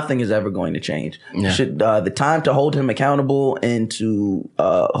nothing is ever going to change. Yeah. The time to hold him accountable and to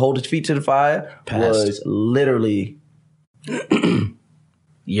hold his feet to the fire was literally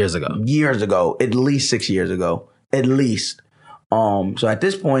years ago. Years ago, at least 6 years ago, at least. So at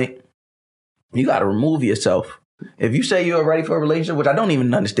this point, you got to remove yourself. If you say you're ready for a relationship, which I don't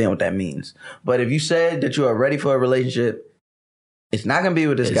even understand what that means, but if you said that you are ready for a relationship, it's not going to be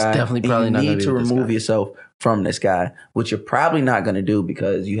with this guy. It's definitely probably not going gonna to be with this remove guy. yourself from this guy, which you're probably not going to do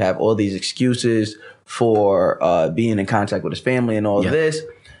because you have all these excuses for being in contact with his family and all of this.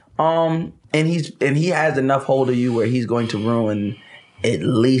 And he has enough hold of you where he's going to ruin at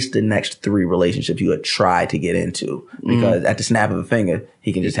least the next 3 relationships you had tried to get into, because at the snap of a finger,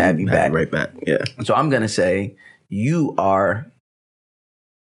 he can just have you back. Right back. Yeah. So I'm going to say you ain't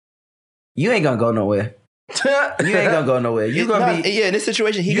going to go nowhere. You ain't gonna go nowhere. You gonna be in this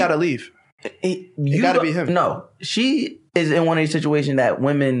situation. He gotta leave. You gotta be him. No, she is in one of these situations that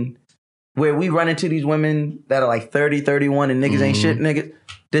women, where we run into these women that are like 30, 31 and niggas ain't shit niggas.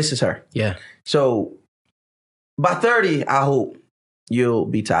 This is her. Yeah. So by 30, I hope you'll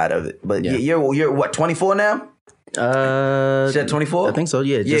be tired of it. But you're what, 24 now? You said 24? I think so.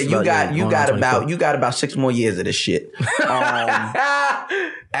 Yeah. Yeah, just about, you going got on 24. you got about 6 more years of this shit.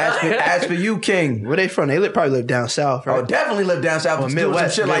 As for you, King, Where they from? They probably live down south, right? oh, definitely live down south. Or Doing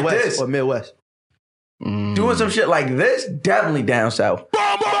Midwest. some shit like Midwest, this. or Midwest. Doing some shit like this, definitely down south.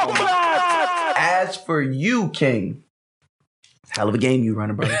 As for you, King, hell of a game you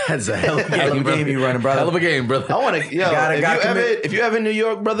running, brother. That's a hell of a Hell of game, a brother. game you running, brother. Hell of a game, brother. I want to. If you ever in New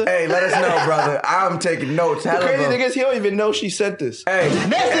York, brother. Hey, let us know, brother. I'm taking notes. The Hell of crazy a- thing is, he don't even know she sent this. Hey,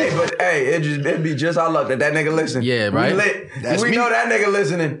 it'd be just our luck that nigga listen. Yeah, right? That's We me. know that nigga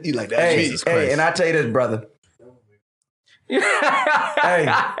listening. You like that? Hey, Jesus hey, Christ. and I tell you this, brother. Hey,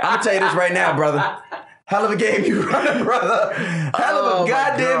 I'm gonna tell you this right now, brother. Hell of a game you running, brother. Hell of a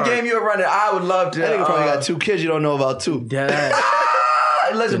goddamn game you running. I would love to. That nigga probably got 2 kids you don't know about too.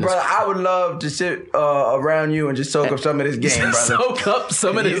 Listen, brother, I would love to sit around you and just soak up some of this game, brother. Soak up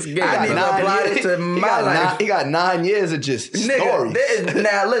some of this game. I need to apply this to my life. He got 9 years of just stories.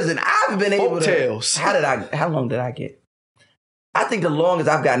 Now listen, I've been able to. Folktales. How long did I get? I think the longest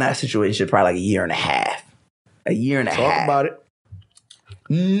I've gotten out of that situation is probably like a year and a half. A year and a half. Talk about it.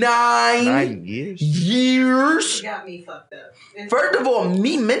 9 years. Years. Got me fucked up. First of all,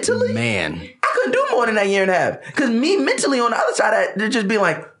 me mentally, Man. I couldn't do more than that year and a half. Because me mentally on the other side of that, they're just being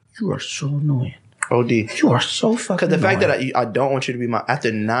like, you are so annoying. OD. You are so fucking Because the fact annoying. that I don't want you to be my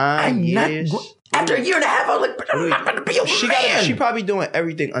after 9 I'm years. after a year and a half, I was like, I'm not about to be your man. She probably doing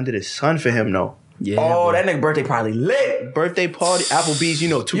everything under the sun for him though. Yeah. Oh, that nigga birthday probably lit. Birthday party, Applebee's,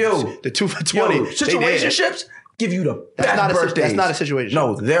 the 2 for 20. Yo, they there. situationships give you the best birthdays. That's not a situation.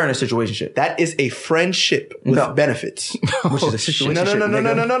 No, they're in a situationship. That is a friendship with benefits. Which is a situation. No,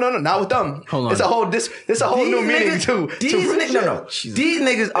 not with them. Hold on. It's a whole new meaning too. These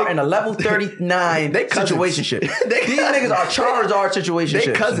niggas are in a level 39 They cousins. situationship. They These niggas are Charizard situationship.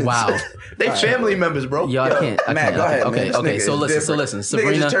 They cousins. Wow. They family members, bro. Yo, I can't. Matt, go ahead. Okay, man. This okay. nigga So is listen, different.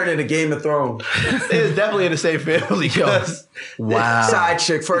 Sabrina. Nigga just turned into Game of Thrones. It's definitely in the same family. Cause Wow. Side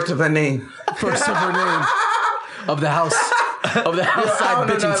chick, first of her name. First of her name. Of the house. Of the house side I ain't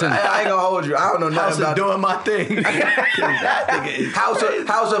Bitchington. gonna hold you. I don't know nothing about doing my thing. House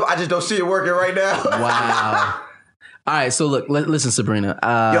of, I just don't see it working right now. Wow. All right, so look, listen, Sabrina.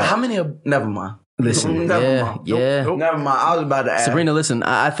 Yo, how many of, never mind. Listen, Never mind. yeah. Never mind. I was about to ask. Sabrina, listen.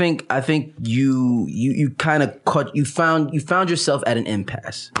 I think you kind of caught. You found yourself at an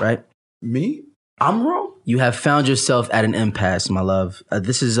impasse, right? Me? I'm wrong. You have found yourself at an impasse, my love.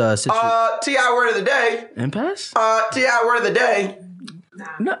 This is a T.I. word of the day. impasse. T.I. word of the day.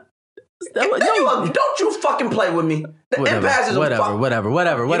 No, Don't you fucking play with me. The impasse is whatever. You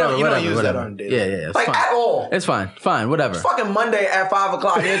don't use that on daily. Yeah, it's like fine. at all. It's fine, whatever. It's fucking Monday at 5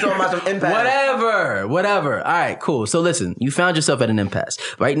 o'clock. You're talking about some impasse. Whatever. All right, cool. So listen, you found yourself at an impasse.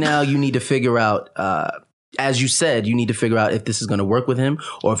 Right now, you need to figure out, as you said, you need to figure out if this is going to work with him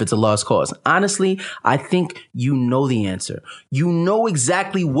or if it's a lost cause. Honestly, I think you know the answer. You know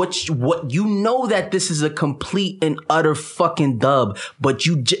exactly what you know that this is a complete and utter fucking dub, but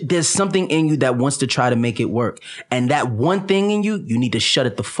there's something in you that wants to try to make it work. And that one thing in you need to shut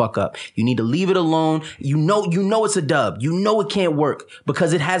it the fuck up. You need to leave it alone. You know it's a dub. You know it can't work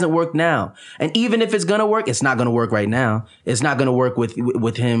because it hasn't worked now. And even if it's going to work, it's not going to work right now. It's not going to work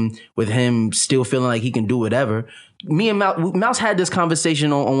with him still feeling like he can do whatever. Me and Mouse had this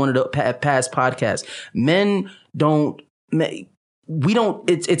conversation on one of the past podcasts.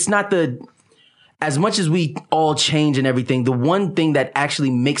 It's not the, as much as we all change and everything, the one thing that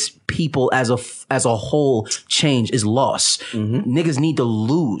actually makes people as a whole change is loss. Mm-hmm. Niggas need to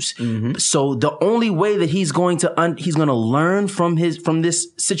lose. Mm-hmm. So the only way that he's going to learn from this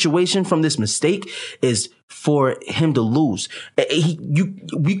situation, from this mistake, is for him to lose.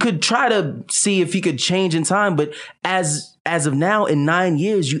 We could try to see if he could change in time, but as of now, in 9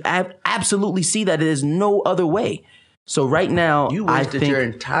 years, you absolutely see that there's no other way. So right now, you wasted your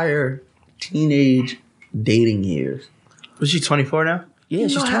entire teenage dating years. Was she 24 now? Yeah,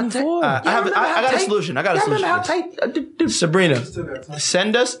 she's 24. I got a solution. Sabrina,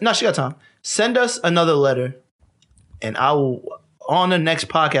 send us. No, she got time. Send us another letter, and I will, on the next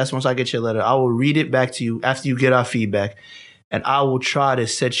podcast, once I get your letter, I will read it back to you after you get our feedback, and I will try to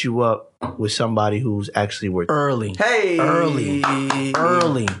set you up with somebody who's actually worth it. Early.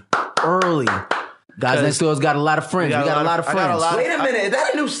 Guys Next Door's got a lot of friends. We got a lot of friends. Wait a minute, is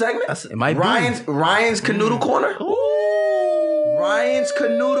that a new segment? It might be. Ryan's Canoodle Corner? Ooh. Ryan's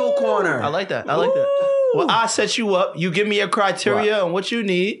Canoodle Corner. I like that. Well, I set you up. You give me your criteria and what you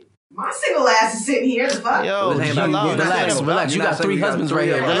need. My single ass is sitting here. The fuck? Yo, relax. You got 3 husbands right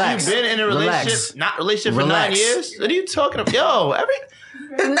here. Relax. You've been in a relationship for 9 years? What are you talking about? Yo,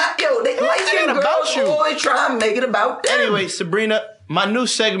 it's not, they like about you. They try and make it about them. Anyway, Sabrina, my new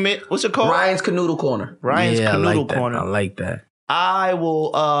segment, what's it called? Ryan's Canoodle Corner. Canoodle Corner. I like that. I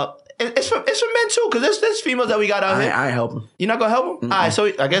will, it's for men too, because there's females that we got out here. I ain't helping. You're not gonna help them? Mm-hmm. All right, so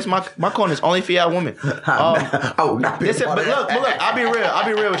I guess my corner is only for y'all women. But look, I'll be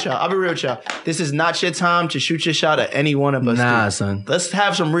real with y'all. This is not your time to shoot your shot at any one of us. Nah, son. Let's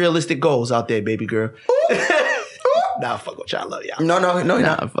have some realistic goals out there, baby girl. Nah, fuck with y'all. I love y'all. No,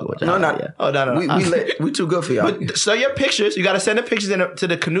 fuck with y'all. No. Oh, no. We too good for y'all. But, so your pictures, you got to send the pictures to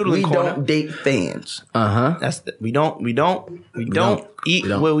the canoodling corner. We don't date fans. We don't eat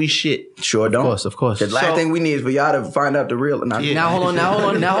where we shit. Sure don't. Of course. The last thing we need is for y'all to find out the real. Now hold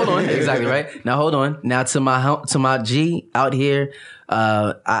on. Exactly right. Now hold on. Now to my G out here.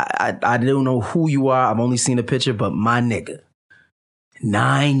 I don't know who you are. I've only seen a picture, but my nigga.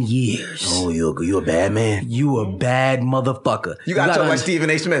 9 years. Oh, you a bad man. You a bad motherfucker. You gotta talk like Stephen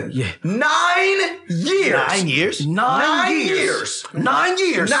A. Smith. Yeah. 9 years. 9 years? 9 years. 9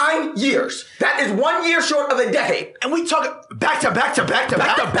 years. 9 years. That is 1 year short of a decade. And we talk back to back. Raw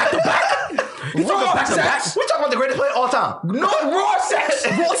sex. We talk about the greatest player of all time. No, raw sex.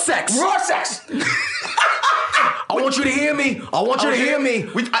 Raw sex. I want you to hear me.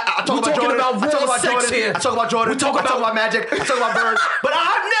 I talk about Jordan. I talk about Jordan. Here. I talk about Jordan. I talk about Magic. I talk about Bird. But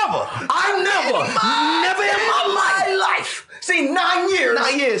I never in my life seen 9 years.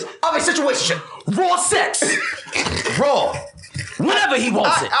 9 years of a situation. Raw sex. Raw. Whenever he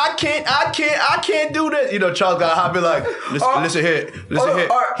wants it. I can't do this. You know, Charles got to be like, listen here.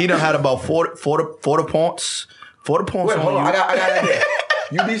 He done had about 40 points. 40 points. Wait, hold on. I got an idea.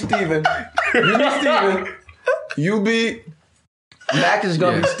 You be Steven. You be Mac is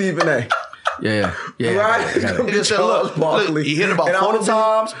gonna be Stephen A. Yeah. Right? It's gonna be Charles Barkley. He hit it about 40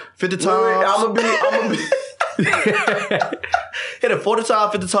 times, 50 times. I'm gonna be hit it 40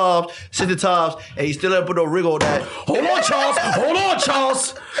 times, 50 times, 60 times, and he still ain't put no rig on that. Hold on,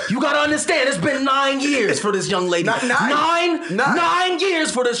 Charles. You gotta understand, it's been 9 years for this young lady. 9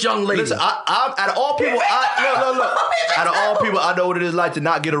 years for this young lady. Listen, I out of all people, look. Out of all people, I know what it is like to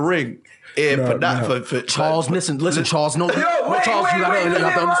not get a ring. For Charles, listen, Charles. Charles, you have to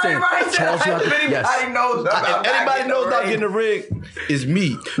understand. Charles, you have to. Yes. If anybody knows not getting a ring, is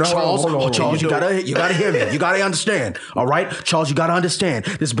me. Charles, you gotta hear me. You gotta understand. All right, Charles, you gotta understand.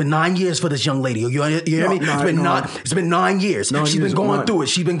 This has been 9 years for this young lady. You hear me? It's been 9 years. She's been going through it.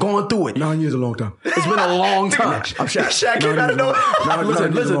 She's been going through it. 9 years is a long time. It's been a long time. I'm Shaq. You gotta know.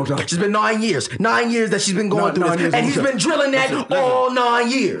 Listen. She's been 9 years. 9 years that she's been going through this, and he's been drilling that all 9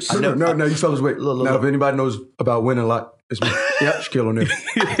 years. now you fellas wait. Now, if anybody knows about winning a lot, it's me. Yep. Shaquille O'Neal.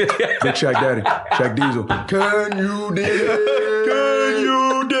 Big Shaq Daddy. Shaq Diesel. Can you dig it? Can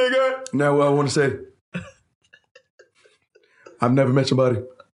you dig it? Now, what I want to say, I've never met somebody.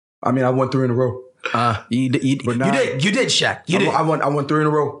 I mean, I won 3 in a row. You did, Shaq. You did. I won 3 in a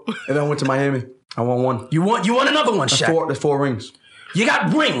row, and then I went to Miami. I won 1. You won another one, Shaq. That's 4 rings. You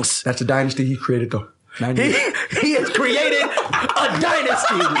got rings. That's a dynasty he created, though. He has created a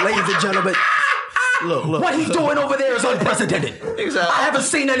dynasty, ladies and gentlemen. Look. What he's doing over there is unprecedented. Exactly. I haven't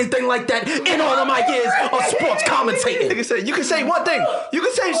seen anything like that in all of my years of sports commentating. You can say one thing. You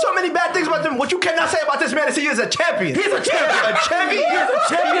can say so many bad things about him. What you cannot say about this man is he is a champion. He's a champion. He is a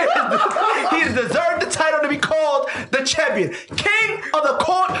champion. He has deserved the title to be called the champion. King of the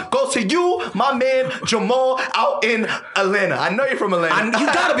court goes to you, my man Jamal, out in Atlanta. I know you're from Atlanta. You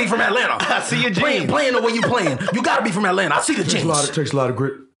gotta be from Atlanta. I see your jeans. Playing the way you playing. You gotta be from Atlanta. I see the jeans. It takes a lot of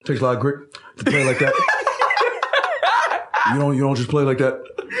grit. To play like that. You don't just play like that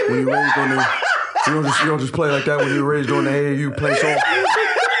when you're raised on the. You don't just play like that when you're raised on the AAU play song.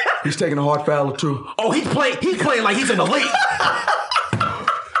 He's taking a hard foul or 2. Oh, he's playing like he's in the league.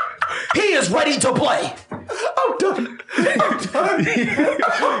 He is ready to play. I'm done.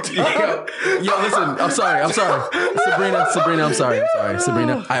 Yo, listen. I'm sorry. Sabrina, I'm sorry.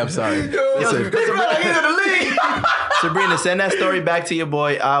 Sabrina, I am sorry. Listen. Sabrina, send that story back to your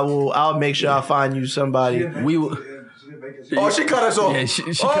boy. I'll make sure I find you somebody. We will. Oh, she cut us off. Yeah, she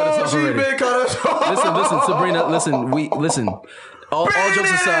cut us off already. Been cut us off. Listen, Sabrina. Listen. All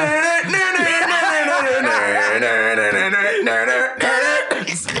jokes aside.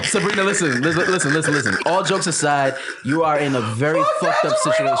 Sabrina, listen. All jokes aside, you are in a very fucked up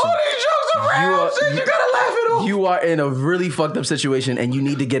situation. You are in a really fucked up situation, and you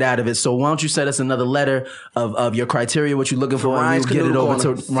need to get out of it. So why don't you send us another letter of your criteria, what you're looking for, and we'll get it over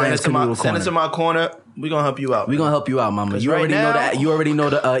to Ryan's Canoodle Corner. Send it to my corner. We're gonna help you out. We're gonna help you out, mama. You already know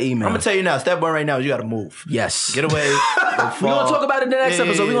the email. I'm gonna tell you now. Step 1 right now is you gotta move. Yes. Get away. We're gonna talk about it in the next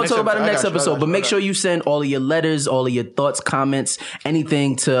episode. But make sure you send all of your letters, all of your thoughts, comments,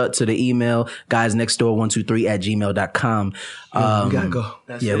 anything to the email, guysnextdoor123@gmail.com. We gotta go.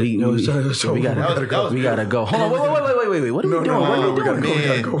 We gotta go. Hold on, wait. What are we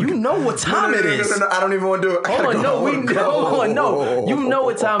doing? You know what time it is. No, I don't even want to do it. Hold on, no. You know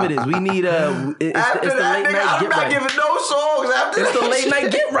what time it is. We need it's the late night get right. I'm not giving no songs after It's the late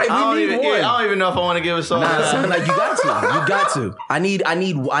night get right. We need one. I don't even know if I want to give a song. Nah, son, like you got to. I need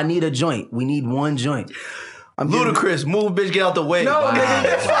a joint. We need one joint. Ludacris, move, bitch, get out the way. No, nigga,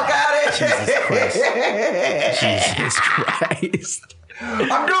 get the fuck out of here. Jesus Christ. I'm doing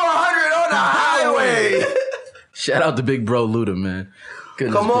 100 on the highway. Shout out to big bro Luda, man.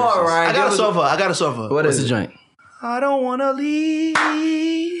 Goodness Come on, gracious. Ryan. I got a sofa. What's the joint? I don't want to leave.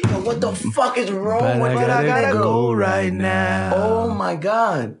 What the fuck is wrong But I gotta go right now. Oh my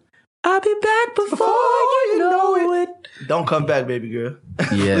God. I'll be back before you know it. Don't come back, baby girl.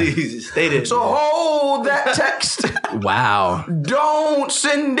 Yeah. Please, stay there. So hold that text. Wow. Don't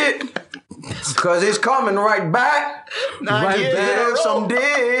send it. Cause it's coming right back. 9 years in a row. Some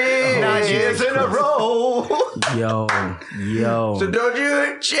days. 9 years in a row. Yo. So don't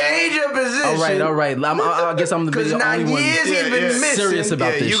you change your position. All right. I guess I'm the Because only 9 one years he's been missing. serious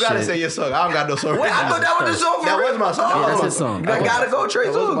about this You gotta shit. say your song. I don't got no song. Wait, I thought that was the song for That real. was my song. Yeah, that's his song. I gotta go, Trey,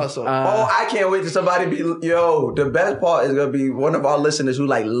 That was too. my song. Oh, I can't wait till somebody be, the best part is gonna be one of our listeners who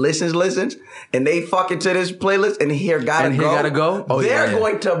like listens, and they fucking to this playlist and hear Gotta Go. Oh, They're yeah.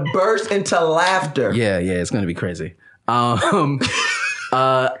 going to burst into laughter. Yeah, it's gonna be crazy. I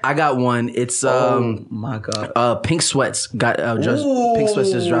got one. It's Oh my God. Pink Sweats got Pink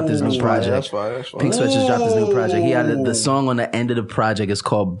Sweats just dropped his new project. That's fine. Pink Sweats just dropped his new project. He had the song on the end of the project is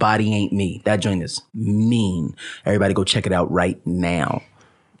called Body Ain't Me. That joint is mean. Everybody go check it out right now.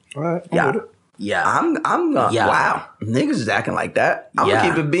 All right. Yeah. I'm wow. Niggas is acting like that. I'm gonna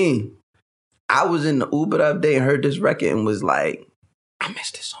keep it being. I was in the Uber the other day and heard this record and was like, I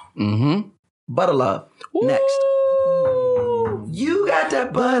missed this song. Mm-hmm. Butter Love. Next. You got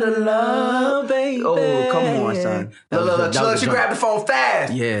that butter love, baby. Oh, come on, son. Look, she grabbed the phone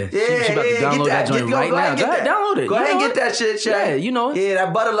fast. Yeah. She about to download that joint right now. Go ahead, download it. Go ahead and get that shit, Shaq. Yeah, you know it. Yeah,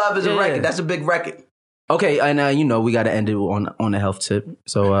 that butter love is a Yeah. record. That's a big record. Okay, and we got to end it on a health tip.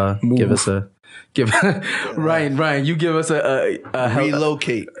 So Ryan, you give us a health.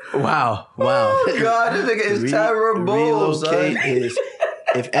 Relocate. Wow. Oh, God, this nigga is terrible. Relocate is,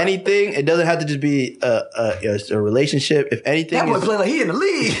 if anything, it doesn't have to just be a relationship. If anything, That boy playing like he in the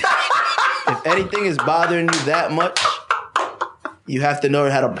league. if anything is bothering you that much, you have to know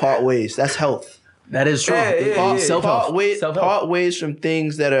how to part ways. That's health. That is true. Part ways from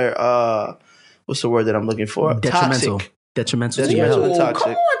things that are what's the word that I'm looking for? Detrimental. Toxic. Detrimental to your Detrimental health. and toxic.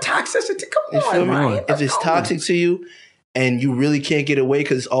 Come on, toxicity. You Come feel on, me? Ryan. If it's toxic to you and you really can't get away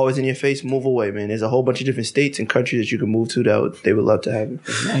because it's always in your face, move away, man. There's a whole bunch of different states and countries that you can move to that they would love to have you.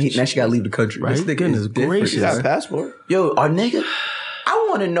 Now she gotta leave the country. Right? This nigga Goodness is different. gracious. You got a passport. Yo, our nigga, I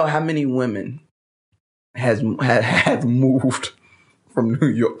want to know how many women have moved from New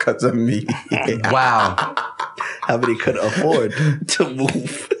York because of me. Wow. How many could afford to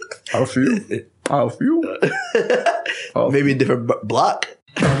move? A few. Maybe a different block.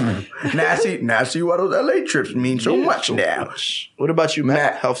 Now see why those LA trips mean so much now. What about you,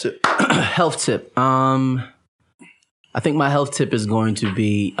 Matt? Health tip. Health tip. I think my health tip is going to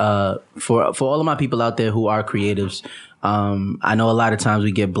be for all of my people out there who are creatives. I know a lot of times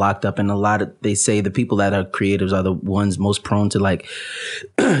we get blocked up, and they say the people that are creatives are the ones most prone to like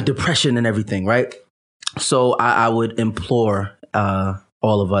depression and everything, right? So I would implore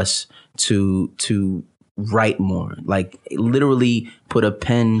all of us to write more, like literally put a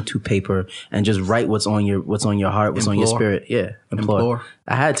pen to paper and just write what's on your heart, what's on your spirit. Yeah, implore.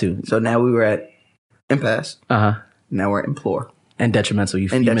 I had to. So now we were at impasse. Now we're at implore. And detrimental. You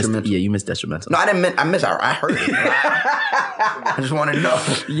detrimental. You missed detrimental. No, I didn't. I heard it. I just want to know.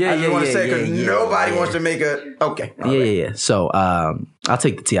 I just want to say because nobody wants to make a. Okay. Yeah. So I'll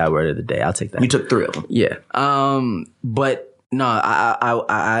take the TI word of the day. I'll take that. You took 3 of them. Yeah. But no,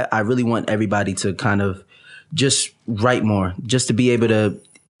 I really want everybody to kind of just write more, just to be able to.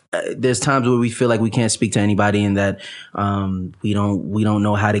 There's times where we feel like we can't speak to anybody, and that we don't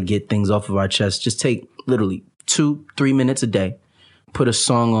know how to get things off of our chest. Just take literally 2-3 minutes a day, put a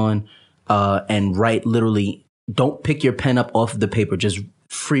song on, and write. Literally, don't pick your pen up off of the paper. Just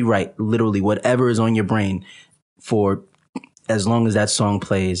free write, literally whatever is on your brain for as long as that song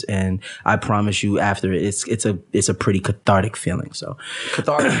plays. And I promise you, after it's a pretty cathartic feeling. So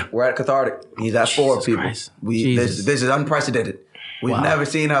cathartic. We're at cathartic. He's at 4 people. This is unprecedented. We've never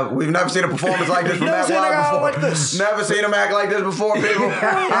seen a performance like this from Matt Wild before. Never seen him act like this before, people.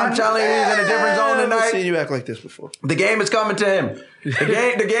 I'm telling you, he's in a different zone tonight. Never seen you act like this before. The game is coming to him.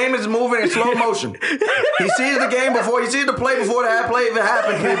 The game is moving in slow motion. He sees the game before, he sees the play before the play even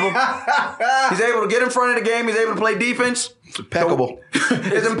happened, people. He's able to get in front of the game. He's able to play defense. It's impeccable.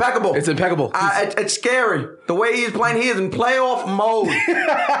 It's impeccable. It's impeccable. It's scary. The way he's playing, he is in playoff mode.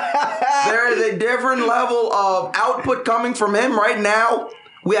 There is a different level of output coming from him right now.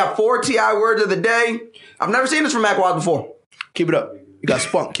 We have 4 TI words of the day. I've never seen this from Mac Wild before. Keep it up. You got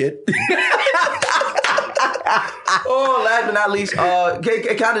spunk, kid. Oh, last but not least,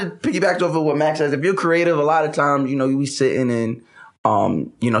 it kind of piggybacks off of what Max says. If you're creative, a lot of times, you be sitting in,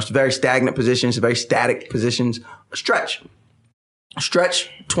 it's very stagnant positions, very static positions. Stretch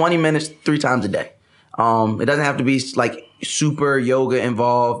 20 minutes 3 times a day. It doesn't have to be like super yoga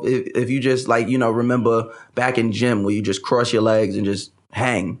involved. If you just remember back in gym where you just cross your legs and just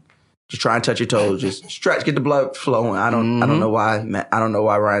hang, just try and touch your toes, just stretch, get the blood flowing. I don't know why. I don't know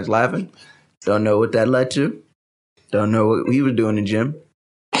why Ryan's laughing. Don't know what that led to. Don't know what he was doing in the gym.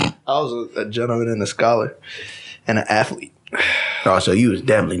 I was a gentleman and a scholar and an athlete. Oh, so you was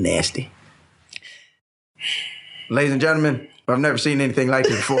definitely nasty. Ladies and gentlemen, I've never seen anything like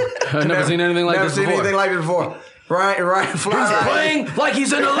this before. I've never seen anything like this before. Never seen anything like this before. Ryan Fly. He's playing like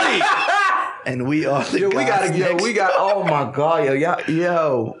he's in the league. And we are the oh my God,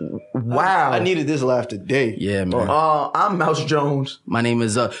 yo, wow. I needed this laugh today. Yeah, man. I'm Mouse Jones. My name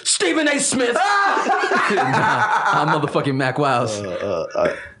is Stephen A. Smith. I'm motherfucking Mac Wiles.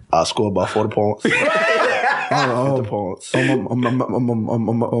 I'll score about 40 points. 50 points. I'm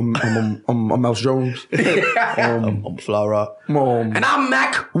Mouse Jones. I'm Fly Rock. And I'm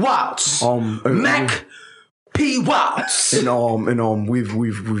Mac Wiles. Mac P. Wiles. And we've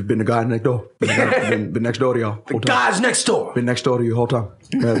been the guy next door. Been next door to y'all. The guys next door. Been next door to you the whole time.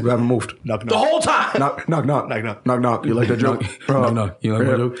 We haven't moved. Knock. The whole time. Knock. You like that joke? Knock. You like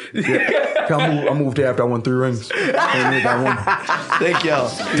that joke? Yeah. I moved here after I won 3 rings. Thank y'all.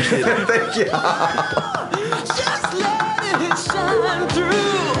 Appreciate it. Thank y'all. Just let it shine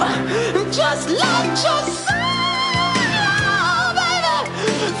through. Just let your soul, baby,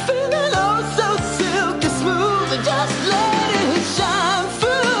 feeling oh so silky smooth. Just let it shine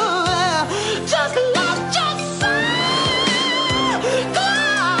through. Just let your soul go.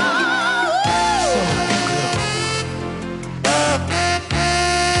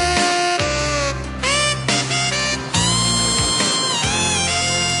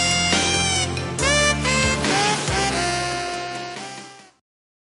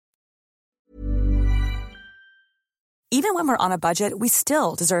 Even when we're on a budget, we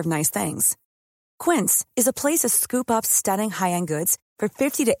still deserve nice things. Quince is a place to scoop up stunning high-end goods for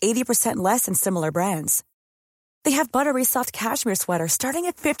 50 to 80% less than similar brands. They have buttery soft cashmere sweaters starting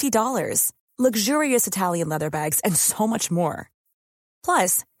at $50, luxurious Italian leather bags, and so much more.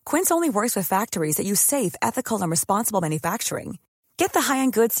 Plus, Quince only works with factories that use safe, ethical, and responsible manufacturing. Get the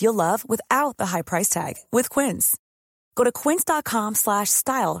high-end goods you'll love without the high price tag with Quince. Go to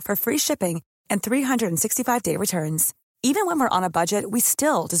quince.com/style for free shipping and 365-day returns. Even when we're on a budget, we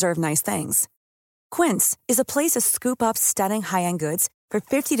still deserve nice things. Quince is a place to scoop up stunning high-end goods for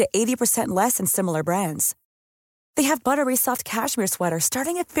 50 to 80% less than similar brands. They have buttery soft cashmere sweaters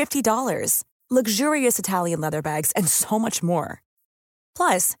starting at $50, luxurious Italian leather bags, and so much more.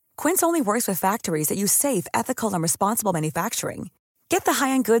 Plus, Quince only works with factories that use safe, ethical, and responsible manufacturing. Get the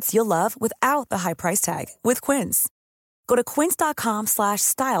high-end goods you'll love without the high price tag with Quince. Go to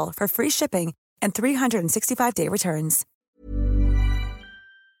quince.com/style for free shipping and 365-day returns.